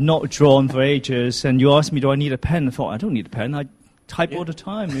lunchtime. I've not drawn for ages, and you asked me, do I need a pen? I thought, I don't need a pen. I type all the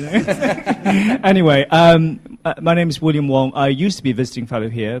time, Anyway, my name is William Wong. I used to be a visiting fellow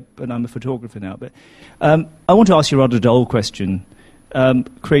here, but I'm a photographer now. But I want to ask you a rather dull question.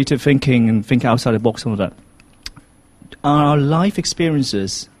 Creative thinking and think outside the box and all that. Are our life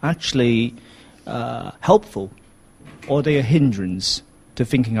experiences actually helpful, or are they a hindrance to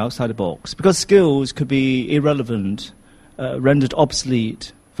thinking outside the box? Because skills could be irrelevant, rendered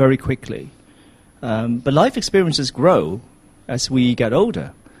obsolete very quickly. But life experiences grow as we get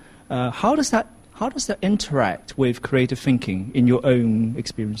older. How does that interact with creative thinking in your own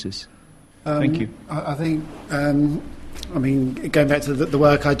experiences? Thank you. I think, going back to the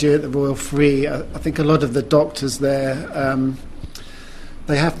work I do at the Royal Free, I think a lot of the doctors there,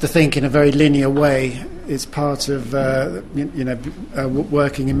 they have to think in a very linear way. It's part of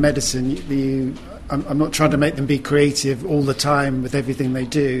working in medicine. I'm not trying to make them be creative all the time with everything they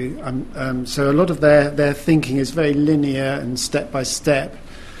do. So a lot of their thinking is very linear and step by step,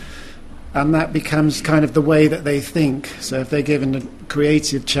 and that becomes kind of the way that they think. So if they're given a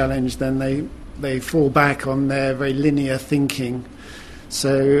creative challenge, then they fall back on their very linear thinking.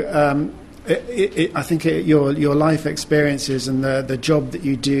 So I think your life experiences and the job that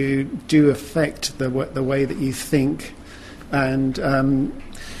you do affect the way that you think, and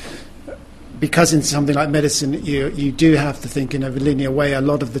because in something like medicine you do have to think in a linear way a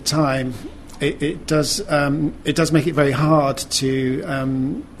lot of the time. It does make it very hard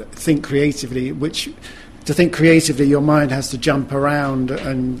to think creatively. To think creatively, your mind has to jump around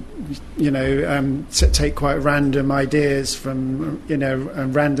and take quite random ideas from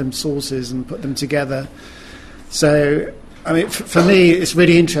random sources and put them together. So, for me, it's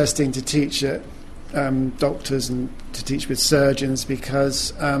really interesting to teach doctors and to teach with surgeons,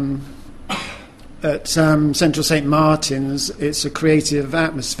 because at Central St Martin's, it's a creative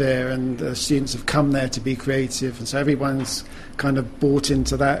atmosphere, and the students have come there to be creative, and so everyone's kind of bought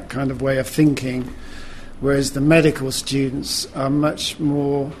into that kind of way of thinking. Whereas the medical students are much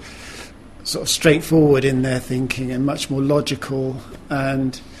more sort of straightforward in their thinking and much more logical,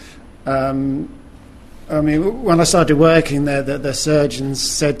 and I mean, when I started working there, the surgeons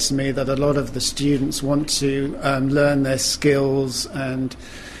said to me that a lot of the students want to learn their skills and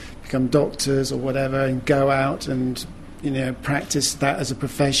become doctors or whatever, and go out and practice that as a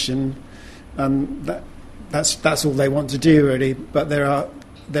profession. That's all they want to do, really. But there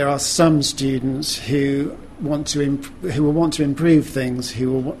are some students who want to improve things,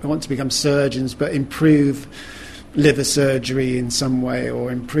 who want to become surgeons, but improve liver surgery in some way,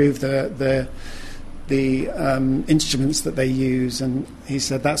 or improve the instruments that they use. And he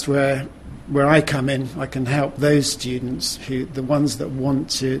said that's where I come in. I can help those students, the ones that want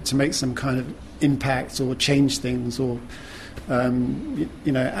to make some kind of impact or change things, or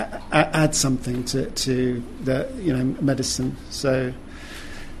add something to the medicine. So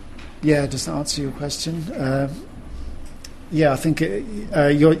just to answer your question, I think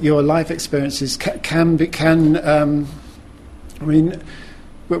your life experiences can.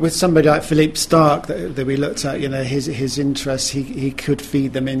 With somebody like Philippe Stark that we looked at, his interests, he could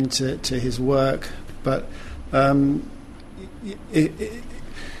feed them into his work. But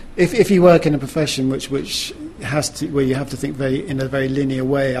if you work in a profession where you have to think in a very linear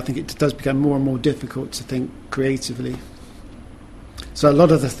way, I think it does become more and more difficult to think creatively. So a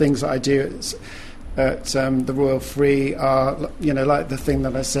lot of the things that I do at the Royal Free are, like the thing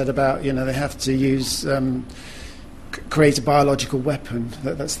that I said about, they have to use. Create a biological weapon.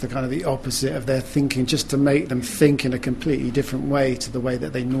 That's the kind of the opposite of their thinking, just to make them think in a completely different way to the way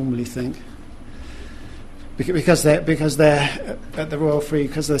that they normally think. Because they're at the Royal Free,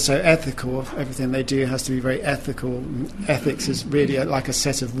 because they're so ethical, everything they do has to be very ethical. Ethics is really like a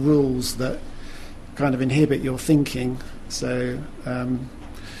set of rules that kind of inhibit your thinking. So, I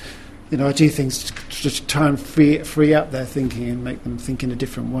do things to try and free up their thinking and make them think in a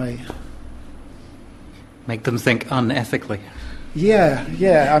different way. Make them think unethically. Yeah.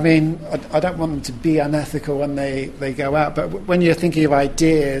 I mean, I don't want them to be unethical when they go out, but when you're thinking of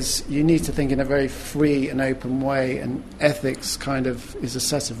ideas, you need to think in a very free and open way, and ethics kind of is a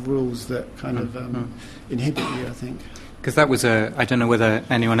set of rules that kind of inhibit you, I think. Because that was I don't know whether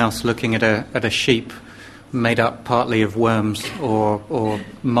anyone else looking at a sheep made up partly of worms or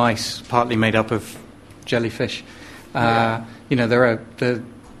mice partly made up of jellyfish. The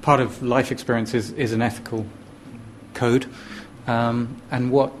part of life experience is an ethical code,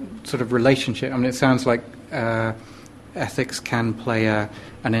 and what sort of relationship? I mean, it sounds like ethics can play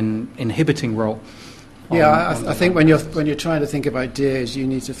an inhibiting role. I think when you're trying to think of ideas, you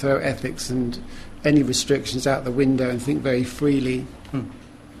need to throw ethics and any restrictions out the window and think very freely.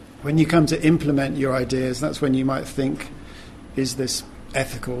 When you come to implement your ideas, that's when you might think, is this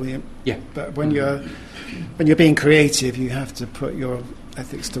ethical? Yeah. But when you're being creative, you have to put your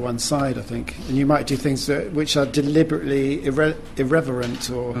ethics to one side, I think, and you might do things which are deliberately irreverent,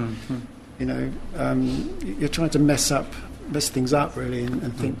 or you're trying to mess things up really,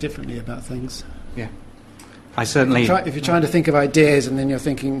 and think differently about things. Yeah, I certainly. If you're trying to think of ideas and then you're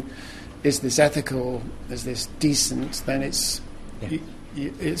thinking, is this ethical? Is this decent? Then it's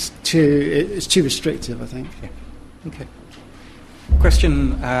too restrictive, I think. Yeah. Okay.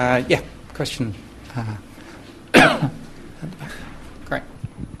 Question. Question. Great.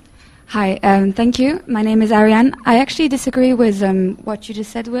 Hi, thank you. My name is Ariane. I actually disagree with what you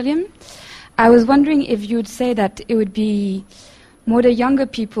just said, William. I was wondering if you would say that it would be more the younger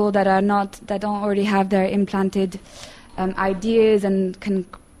people that don't already have their implanted ideas and can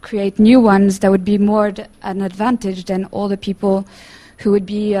create new ones, that would be more an advantage than all the people who would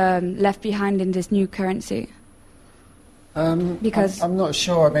be left behind in this new currency. Because I'm not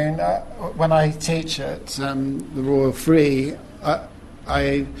sure. I mean, when I teach at the Royal Free,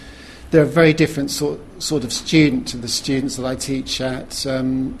 they're a very different sort of student to the students that I teach at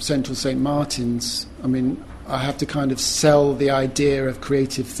Central St Martin's. I mean, I have to kind of sell the idea of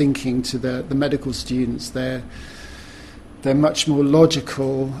creative thinking to the medical students. They're much more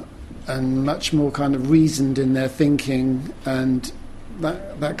logical and much more kind of reasoned in their thinking, and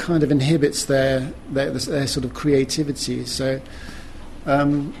that kind of inhibits their sort of creativity. So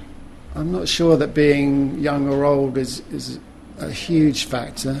I'm not sure that being young or old is a huge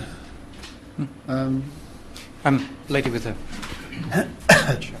factor. Lady with a...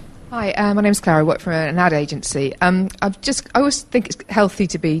 Hi, my name's Clara. I work for an ad agency. I always think it's healthy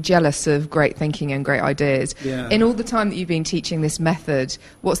to be jealous of great thinking and great ideas. Yeah. In all the time that you've been teaching this method,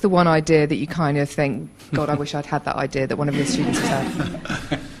 what's the one idea that you kind of think, God, I wish I'd had that idea that one of your students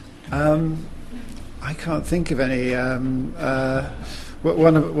has had? I can't think of any.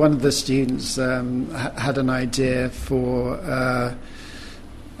 One of the students had an idea for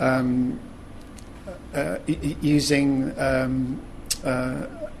using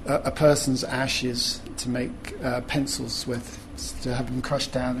a person's ashes to make pencils with, to have them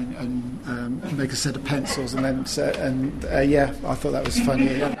crushed down and make a set of pencils, and then I thought that was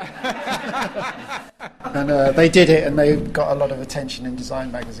funny. And they did it, and they got a lot of attention in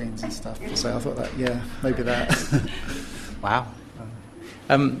design magazines and stuff. So I thought that, maybe that. Wow.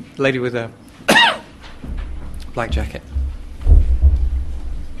 Lady with a black jacket.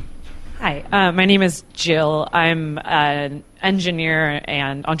 Hi, my name is Jill. I'm an engineer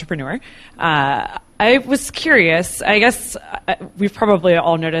and entrepreneur. I was curious, I guess we've probably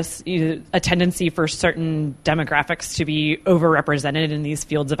all noticed a tendency for certain demographics to be overrepresented in these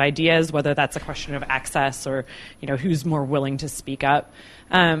fields of ideas, whether that's a question of access or, who's more willing to speak up.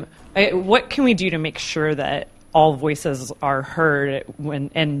 What can we do to make sure that all voices are heard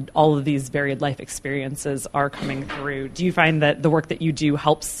and all of these varied life experiences are coming through? Do you find that the work that you do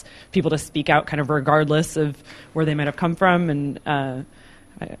helps people to speak out kind of regardless of where they might have come from? And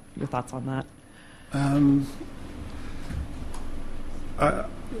your thoughts on that?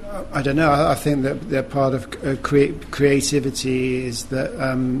 I don't know. I think that they're part of creativity is that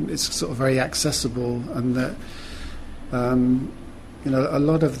it's sort of very accessible, and that a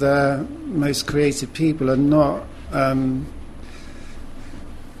lot of the most creative people are not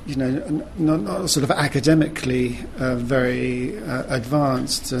not sort of academically very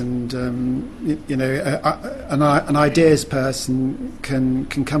advanced, and an ideas person can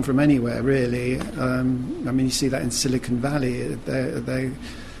come from anywhere, really. You see that in Silicon Valley.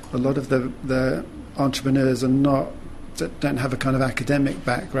 A lot of the entrepreneurs don't have a kind of academic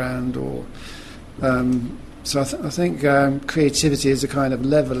background, or so I think creativity is a kind of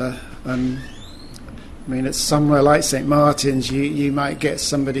leveler. It's somewhere like St. Martin's, you might get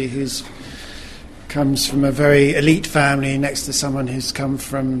somebody who's comes from a very elite family next to someone who's come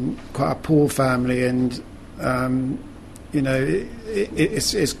from quite a poor family, and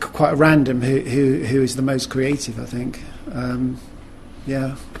it's quite random who is the most creative, I think. Can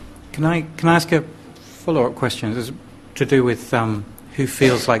I ask a follow-up question? It's to do with who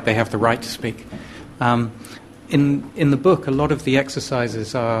feels like they have the right to speak. In the book, a lot of the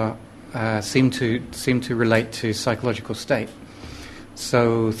exercises seem to relate to psychological state.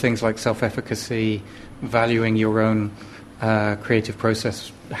 So things like self-efficacy, valuing your own creative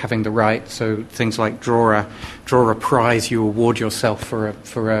process, having the right. So things like draw a prize you award yourself for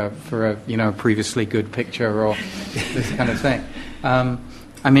a previously good picture, or this kind of thing.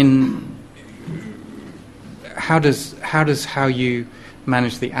 How does how you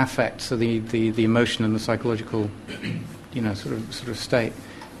manage the affect, so the emotion and the psychological, sort of state,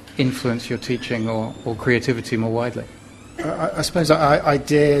 influence your teaching or creativity more widely? I suppose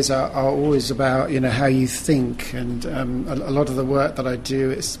ideas are always about how you think, and a lot of the work that I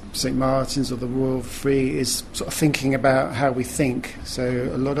do at St. Martin's or the Royal Free is sort of thinking about how we think. So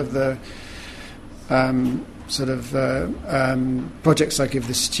a lot of the projects I give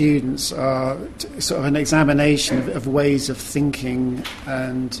the students are sort of an examination of ways of thinking,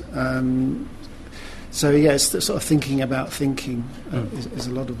 and it's sort of thinking about thinking is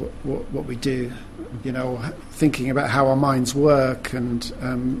a lot of what we do. Thinking about how our minds work, and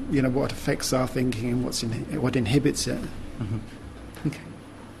what affects our thinking and what inhibits it. Mm-hmm. Okay.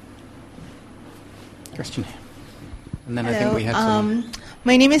 Question here. And then Hello. I think we had some.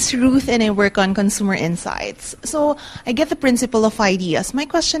 My name is Ruth, and I work on consumer insights. So I get the principle of ideas. My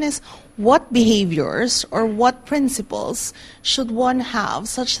question is, what behaviors or what principles should one have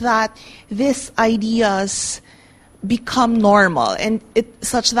such that these ideas become normal, and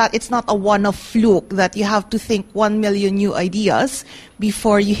such that it's not a one-off fluke that you have to think 1 million new ideas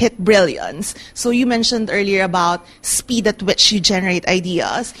before you hit brilliance? So you mentioned earlier about speed at which you generate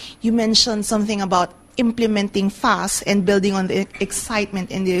ideas. You mentioned something about implementing fast and building on the excitement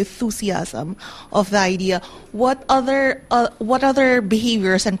and the enthusiasm of the idea. What other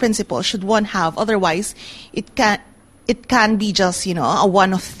behaviors and principles should one have? Otherwise, it can be just a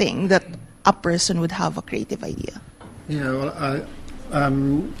one-off thing that a person would have a creative idea.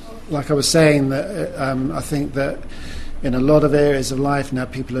 Like I was saying, that I think that in a lot of areas of life now,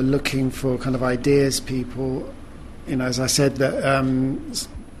 people are looking for kind of ideas people. As I said, that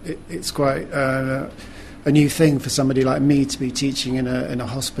it's quite a new thing for somebody like me to be teaching in a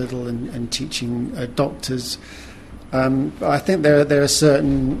hospital and teaching doctors. But I think there are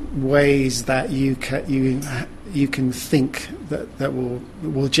certain ways that you can think that will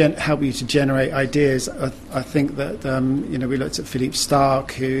help you to generate ideas. I think that we looked at Philippe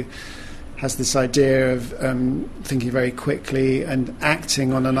Starck, who has this idea of thinking very quickly and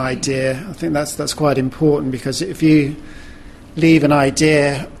acting on an idea. I think that's quite important, because if you leave an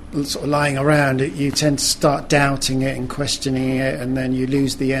idea sort of lying around, you tend to start doubting it and questioning it, and then you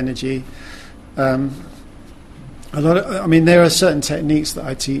lose the energy. There are certain techniques that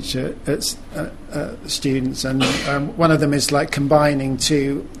I teach at students, and one of them is like combining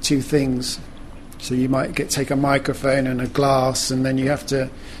two things. So you might take a microphone and a glass, and then you have to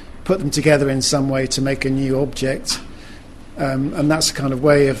put them together in some way to make a new object. And that's a kind of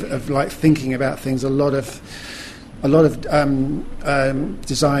way of like thinking about things. A lot of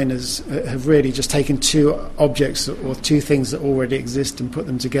designers have really just taken two objects or two things that already exist and put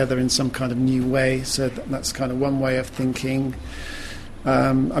them together in some kind of new way. So that's kind of one way of thinking.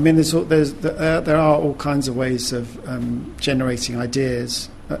 There are all kinds of ways of generating ideas.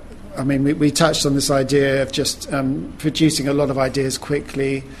 We touched on this idea of just producing a lot of ideas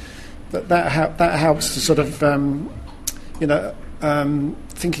quickly. That helps to sort of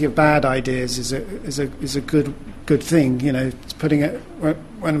thinking of bad ideas is a good thing. Putting it.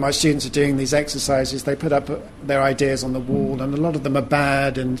 When my students are doing these exercises, they put up their ideas on the wall, and a lot of them are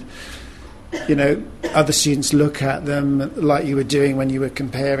bad. And other students look at them like you were doing when you were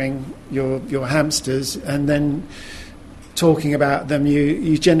comparing your hamsters, and then talking about them,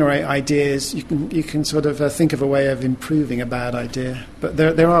 you generate ideas. You can sort of think of a way of improving a bad idea. But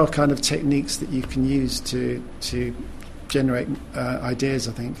there are kind of techniques that you can use to generate ideas,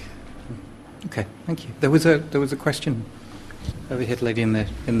 I think. Okay, thank you. There was a question over here, the lady in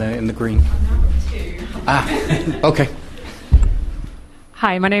the green. Okay.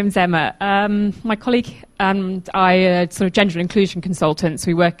 Hi, my name's Emma. My colleague and I are sort of gender inclusion consultants.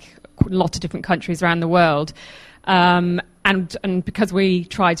 We work in a lot of different countries around the world. And because we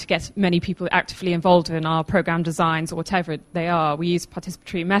try to get many people actively involved in our program designs or whatever they are, we use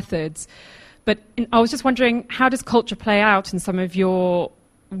participatory methods. But I was just wondering, how does culture play out in some of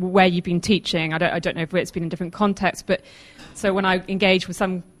where you've been teaching? I don't know if it's been in different contexts, but so when I engage with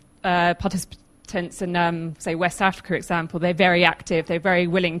some participants in, say, West Africa, for example, they're very active, they're very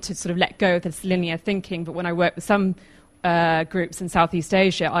willing to sort of let go of this linear thinking. But when I work with some groups in Southeast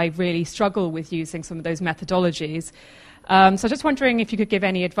Asia, I really struggle with using some of those methodologies. So I'm just wondering if you could give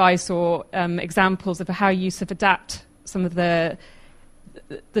any advice or examples of how you sort of adapt some of the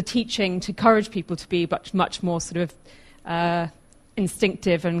teaching to encourage people to be much more sort of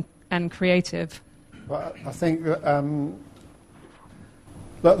instinctive and creative. Well, I think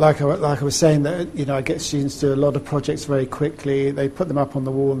that, like I was saying, that I get students do a lot of projects very quickly. They put them up on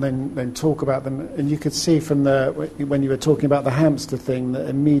the wall and then talk about them. And you could see from when you were talking about the hamster thing that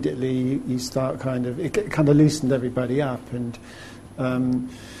immediately you start it kind of loosened everybody up. And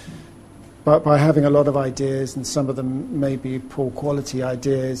but by having a lot of ideas, and some of them may be poor quality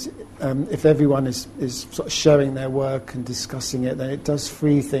ideas, if everyone is sort of sharing their work and discussing it, then it does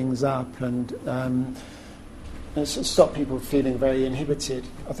free things up and stop people feeling very inhibited.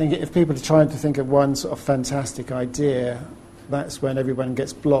 I think if people are trying to think of one sort of fantastic idea, that's when everyone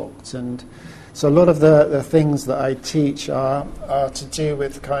gets blocked. And so a lot of the things that I teach are to do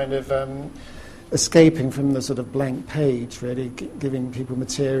with kind of escaping from the sort of blank page, really, giving people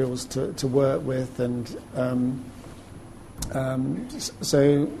materials to work with. And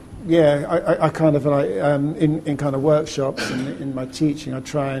I kind of like in kind of workshops and in my teaching, I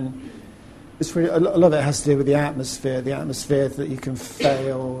try and it's really, a lot of it has to do with the atmosphere that you can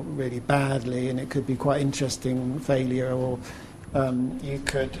fail really badly, and it could be quite interesting failure, or you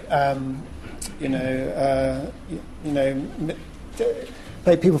could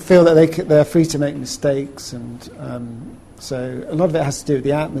people feel that they're free to make mistakes, and so a lot of it has to do with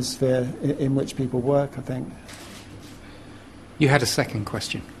the atmosphere in which people work, I think. You had a second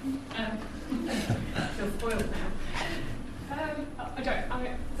question. I feel spoiled now.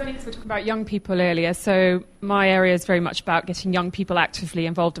 I was talking about young people earlier, so my area is very much about getting young people actively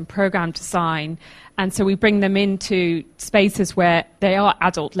involved in program design, and so we bring them into spaces where they are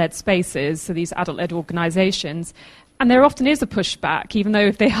adult-led spaces, so these adult-led organisations. And there often is a pushback, even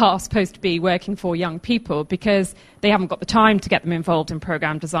though they are supposed to be working for young people, because they haven't got the time to get them involved in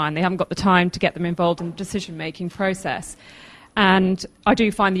program design. They haven't got the time to get them involved in the decision-making process. And I do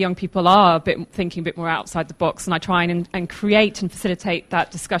find the young people are thinking a bit more outside the box, and I try and create and facilitate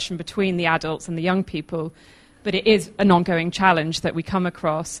that discussion between the adults and the young people. But it is an ongoing challenge that we come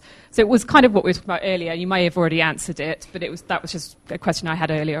across. So it was kind of what we were talking about earlier. You may have already answered it, but that was just a question I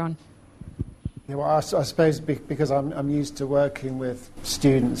had earlier on. Yeah, well, I suppose because I'm used to working with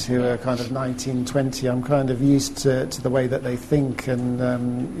students who are kind of 19, 20, I'm kind of used to the way that they think, and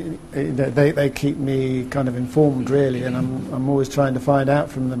they keep me kind of informed, really, and I'm always trying to find out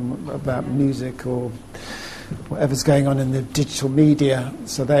from them about music or whatever's going on in the digital media.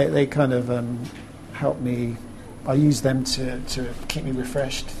 So they kind of help me I use them to keep me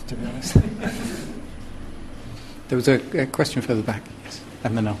refreshed, to be honest. There was a question further back, yes,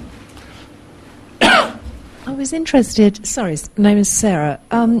 and then I was interested, sorry, my name is Sarah.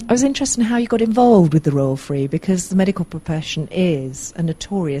 I was interested in how you got involved with the Royal Free, because the medical profession is a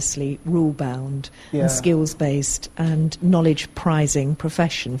notoriously rule-bound and skills-based and knowledge-prizing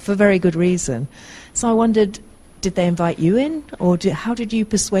profession for very good reason. So I wondered, did they invite you in, or how did you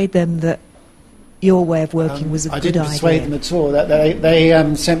persuade them that your way of working was a good idea? I didn't persuade them at all.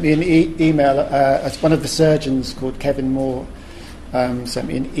 They sent me an email. One of the surgeons called Kevin Moore sent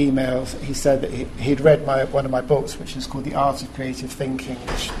me an email. He said that he'd read one of my books, which is called The Art of Creative Thinking,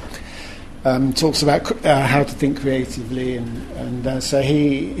 which talks about how to think creatively. And so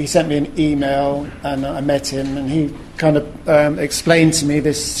he sent me an email, and I met him, and he kind of explained to me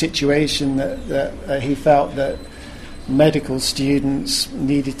this situation that he felt that medical students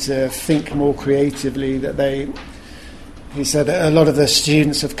needed to think more creatively, he said that a lot of the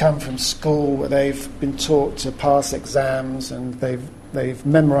students have come from school where they've been taught to pass exams and they've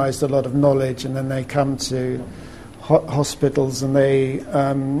memorized a lot of knowledge, and then they come to hospitals and they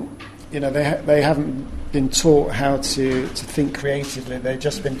haven't been taught how to think creatively. They've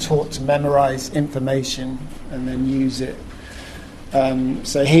just been taught to memorize information and then use it.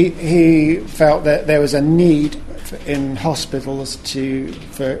 So he felt that there was a need in hospitals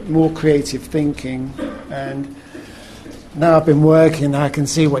for more creative thinking, and now I've been working, I can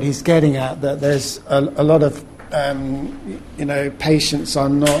see what he's getting at, that there's a lot of patients are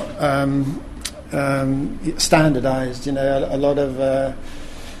not standardized. A lot of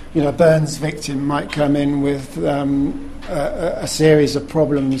Burns victim might come in with a series of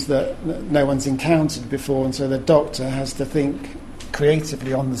problems that no one's encountered before, and so the doctor has to think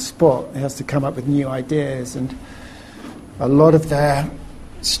creatively on the spot. He has to come up with new ideas, and a lot of their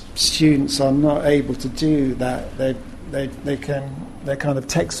students are not able to do that. They're kind of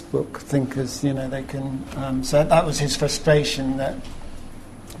textbook thinkers. They can. So that was his frustration, that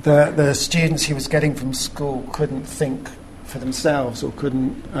the students he was getting from school couldn't think for themselves, or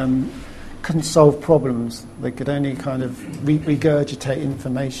couldn't solve problems. They could only kind of regurgitate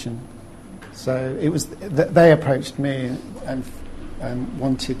information. So it was they approached me and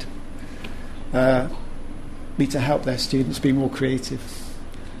wanted me to help their students be more creative.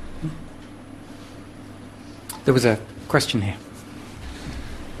 there was a question here.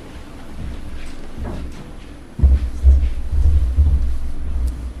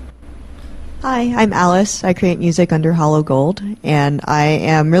 Hi, I'm Alice. I create music under Hollow Gold, and I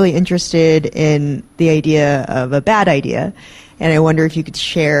am really interested in the idea of a bad idea, and I wonder if you could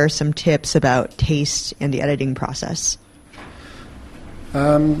share some tips about taste and the editing process.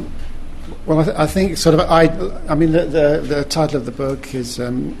 Well, I think sort of I mean the title of the book is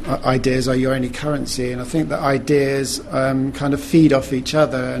 "Ideas Are Your Only Currency," and I think that ideas kind of feed off each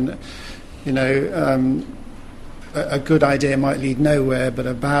other, and you know. A good idea might lead nowhere, but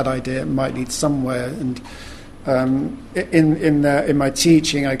a bad idea might lead somewhere. And in my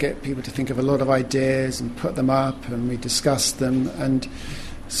teaching, I get people to think of a lot of ideas and put them up, and we discuss them. And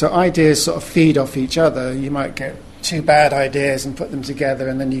so ideas sort of feed off each other. You might get two bad ideas and put them together,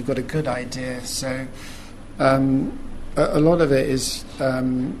 and then you've got a good idea. So a lot of it is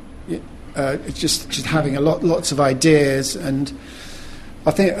just having lots of ideas. And I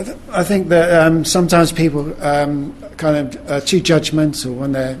think that sometimes people kind of are too judgmental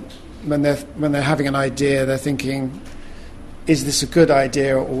when they're having an idea. They're thinking, is this a good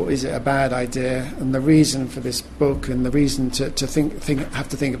idea or is it a bad idea? And the reason for this book and the reason to have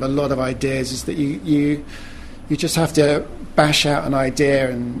to think of a lot of ideas is that you just have to bash out an idea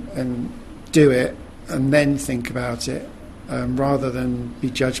and do it and then think about it rather than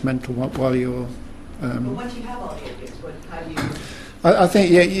be judgmental while you're. But once you have all the ideas, how do you? I think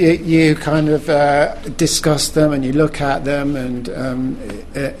you kind of discuss them and you look at them, and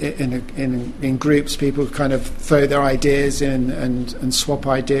in groups people kind of throw their ideas in and swap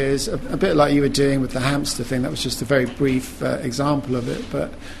ideas, a bit like you were doing with the hamster thing. That was just a very brief example of it,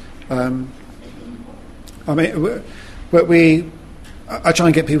 but I mean I try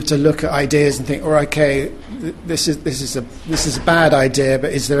and get people to look at ideas and think, okay, this is a bad idea,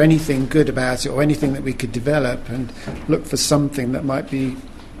 but is there anything good about it or anything that we could develop, and look for something that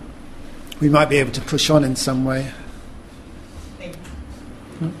we might be able to push on in some way.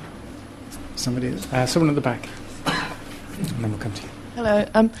 Somebody, someone at the back, and then we'll come to you. Hello.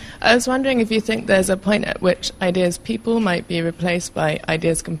 I was wondering if you think there's a point at which ideas people might be replaced by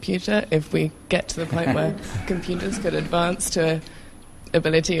ideas computer, if we get to the point where computers could advance to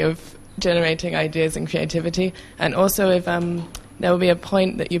ability of generating ideas and creativity, and also if there will be a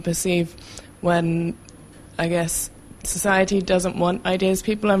point that you perceive when I guess, society doesn't want ideas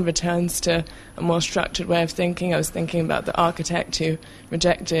people and returns to a more structured way of thinking. I was thinking about the architect who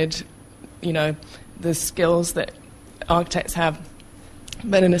rejected, the skills that architects have.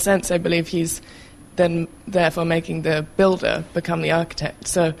 But in a sense, I believe he's then therefore making the builder become the architect.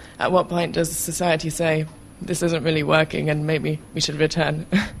 So at what point does society say, this isn't really working and maybe we should return?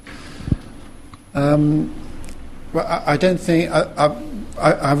 Well, I don't think...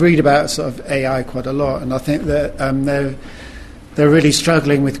 I read about sort of AI quite a lot, and I think that they're really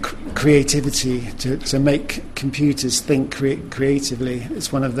struggling with creativity to make computers think creatively.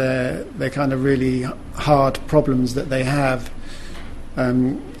 It's one of their kind of really hard problems that they have.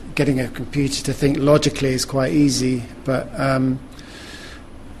 Getting a computer to think logically is quite easy, but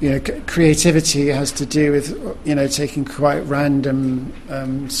creativity has to do with taking quite random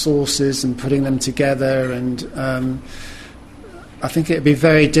sources and putting them together, and I think it would be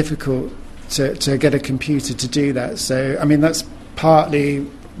very difficult to get a computer to do that. So, I mean, that's partly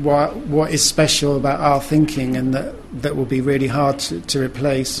what is special about our thinking, and that will be really hard to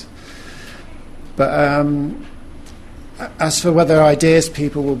replace. But as for whether ideas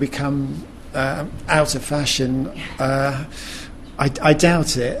people will become out of fashion, I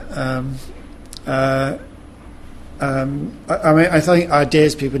doubt it. I mean, I think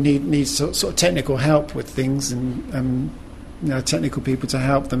ideas people need sort of technical help with things, and technical people to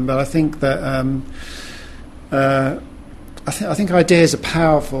help them. But I think that I think ideas are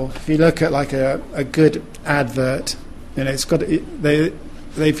powerful. If you look at like a good advert, it's got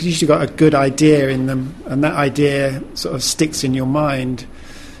they've usually got a good idea in them, and that idea sort of sticks in your mind.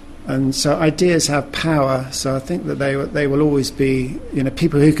 And so ideas have power. So I think that they will always be,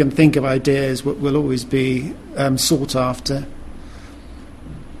 people who can think of ideas will always be sought after.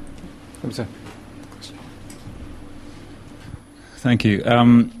 Thank you.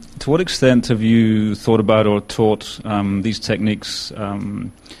 To what extent have you thought about or taught these techniques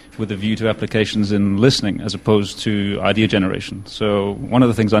with a view to applications in listening as opposed to idea generation? So one of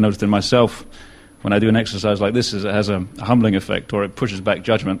the things I noticed in myself when I do an exercise like this is it has a humbling effect, or it pushes back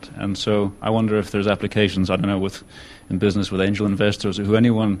judgment. And so I wonder if there's applications, I don't know, in business with angel investors or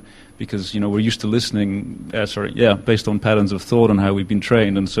anyone, because we're used to listening, based on patterns of thought and how we've been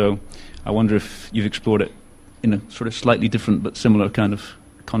trained. And so I wonder if you've explored it in a sort of slightly different but similar kind of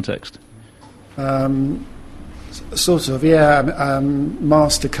context. Sort of, yeah.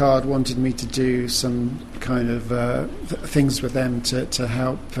 MasterCard wanted me to do some kind of things with them to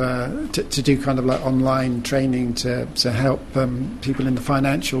help to do kind of like online training to help people in the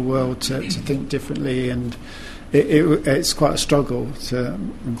financial world to think differently, and it's quite a struggle.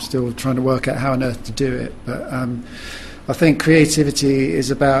 I'm still trying to work out how on earth to do it, but I think creativity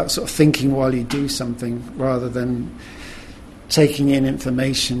is about sort of thinking while you do something rather than taking in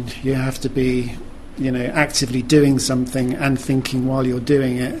information. You have to be actively doing something and thinking while you're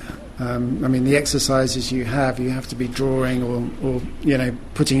doing it. I mean, the exercises you have to be drawing or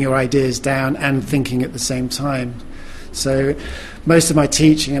putting your ideas down and thinking at the same time. So most of my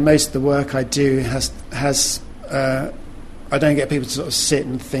teaching and most of the work I do has I don't get people to sort of sit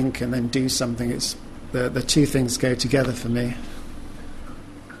and think and then do something. It's the two things go together for me.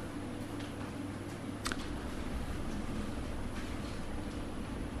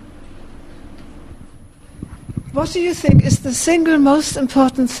 What do you think is the single most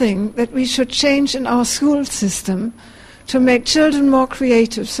important thing that we should change in our school system to make children more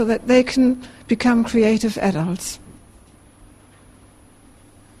creative so that they can become creative adults?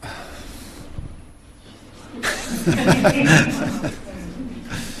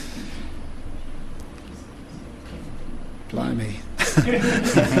 Blimey.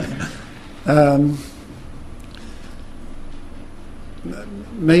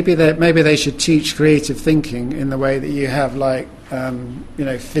 Maybe they should teach creative thinking in the way that you have, like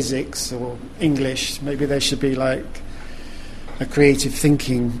physics or English. Maybe there should be like a creative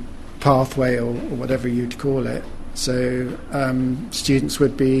thinking pathway or whatever you'd call it. So students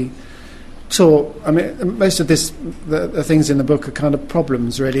would be taught. I mean, most of the things in the book are kind of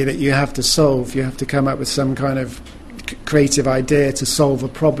problems really that you have to solve. You have to come up with some kind of creative idea to solve a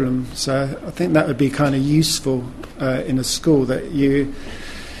problem. So I think that would be kind of useful in a school, that you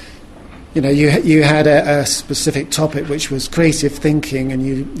had a specific topic which was creative thinking, and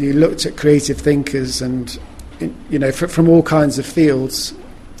you looked at creative thinkers and from all kinds of fields,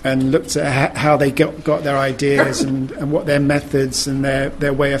 and looked at how they got their ideas and what their methods and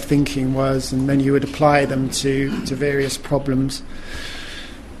their way of thinking was, and then you would apply them to various problems.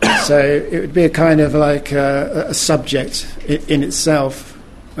 So it would be a kind of like a subject in itself.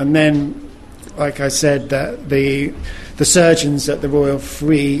 And then, like I said, that the surgeons at the Royal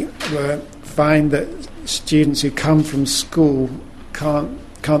Free find that students who come from school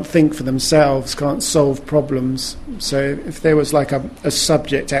can't think for themselves, can't solve problems. So if there was like a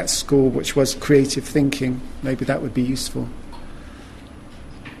subject at school which was creative thinking, maybe that would be useful.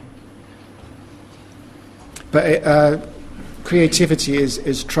 But creativity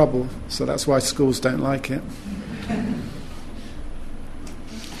is trouble, so that's why schools don't like it.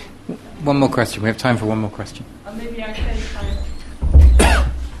 One more question. We have time for one more question. Maybe I can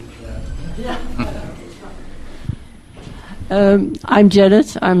I'm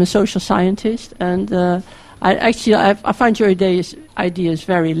Janet. I'm a social scientist, and I find your ideas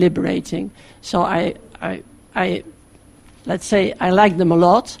very liberating. So I let's say I like them a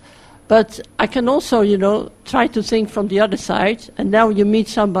lot, but I can also, try to think from the other side. And now you meet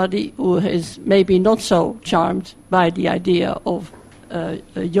somebody who is maybe not so charmed by the idea of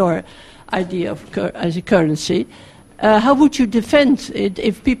your idea of as a currency. How would you defend it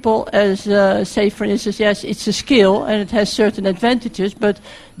if people, say, for instance, yes, it's a skill and it has certain advantages, but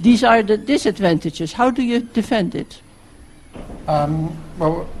these are the disadvantages? How do you defend it?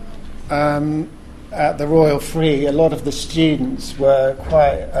 At the Royal Free, a lot of the students were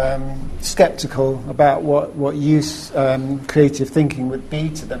quite sceptical about what use creative thinking would be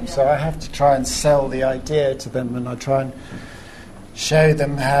to them. So I have to try and sell the idea to them, and I try and show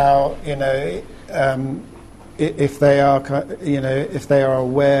them how, if they are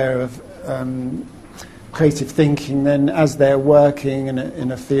aware of creative thinking, then as they're working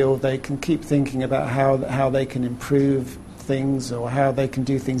in a field, they can keep thinking about how they can improve things or how they can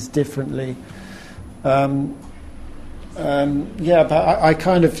do things differently. But I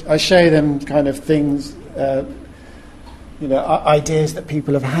show them kind of things, ideas that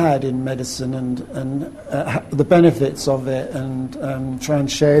people have had in medicine and the benefits of it, and try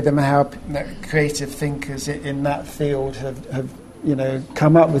and show them how creative thinkers in that field have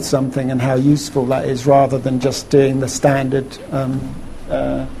come up with something and how useful that is, rather than just doing the standard,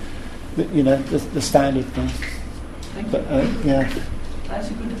 the standard thing. Thank you. That's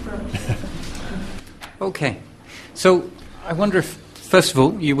a good approach. Okay, so I wonder if, first of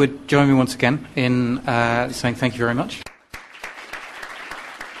all, you would join me once again in saying thank you very much.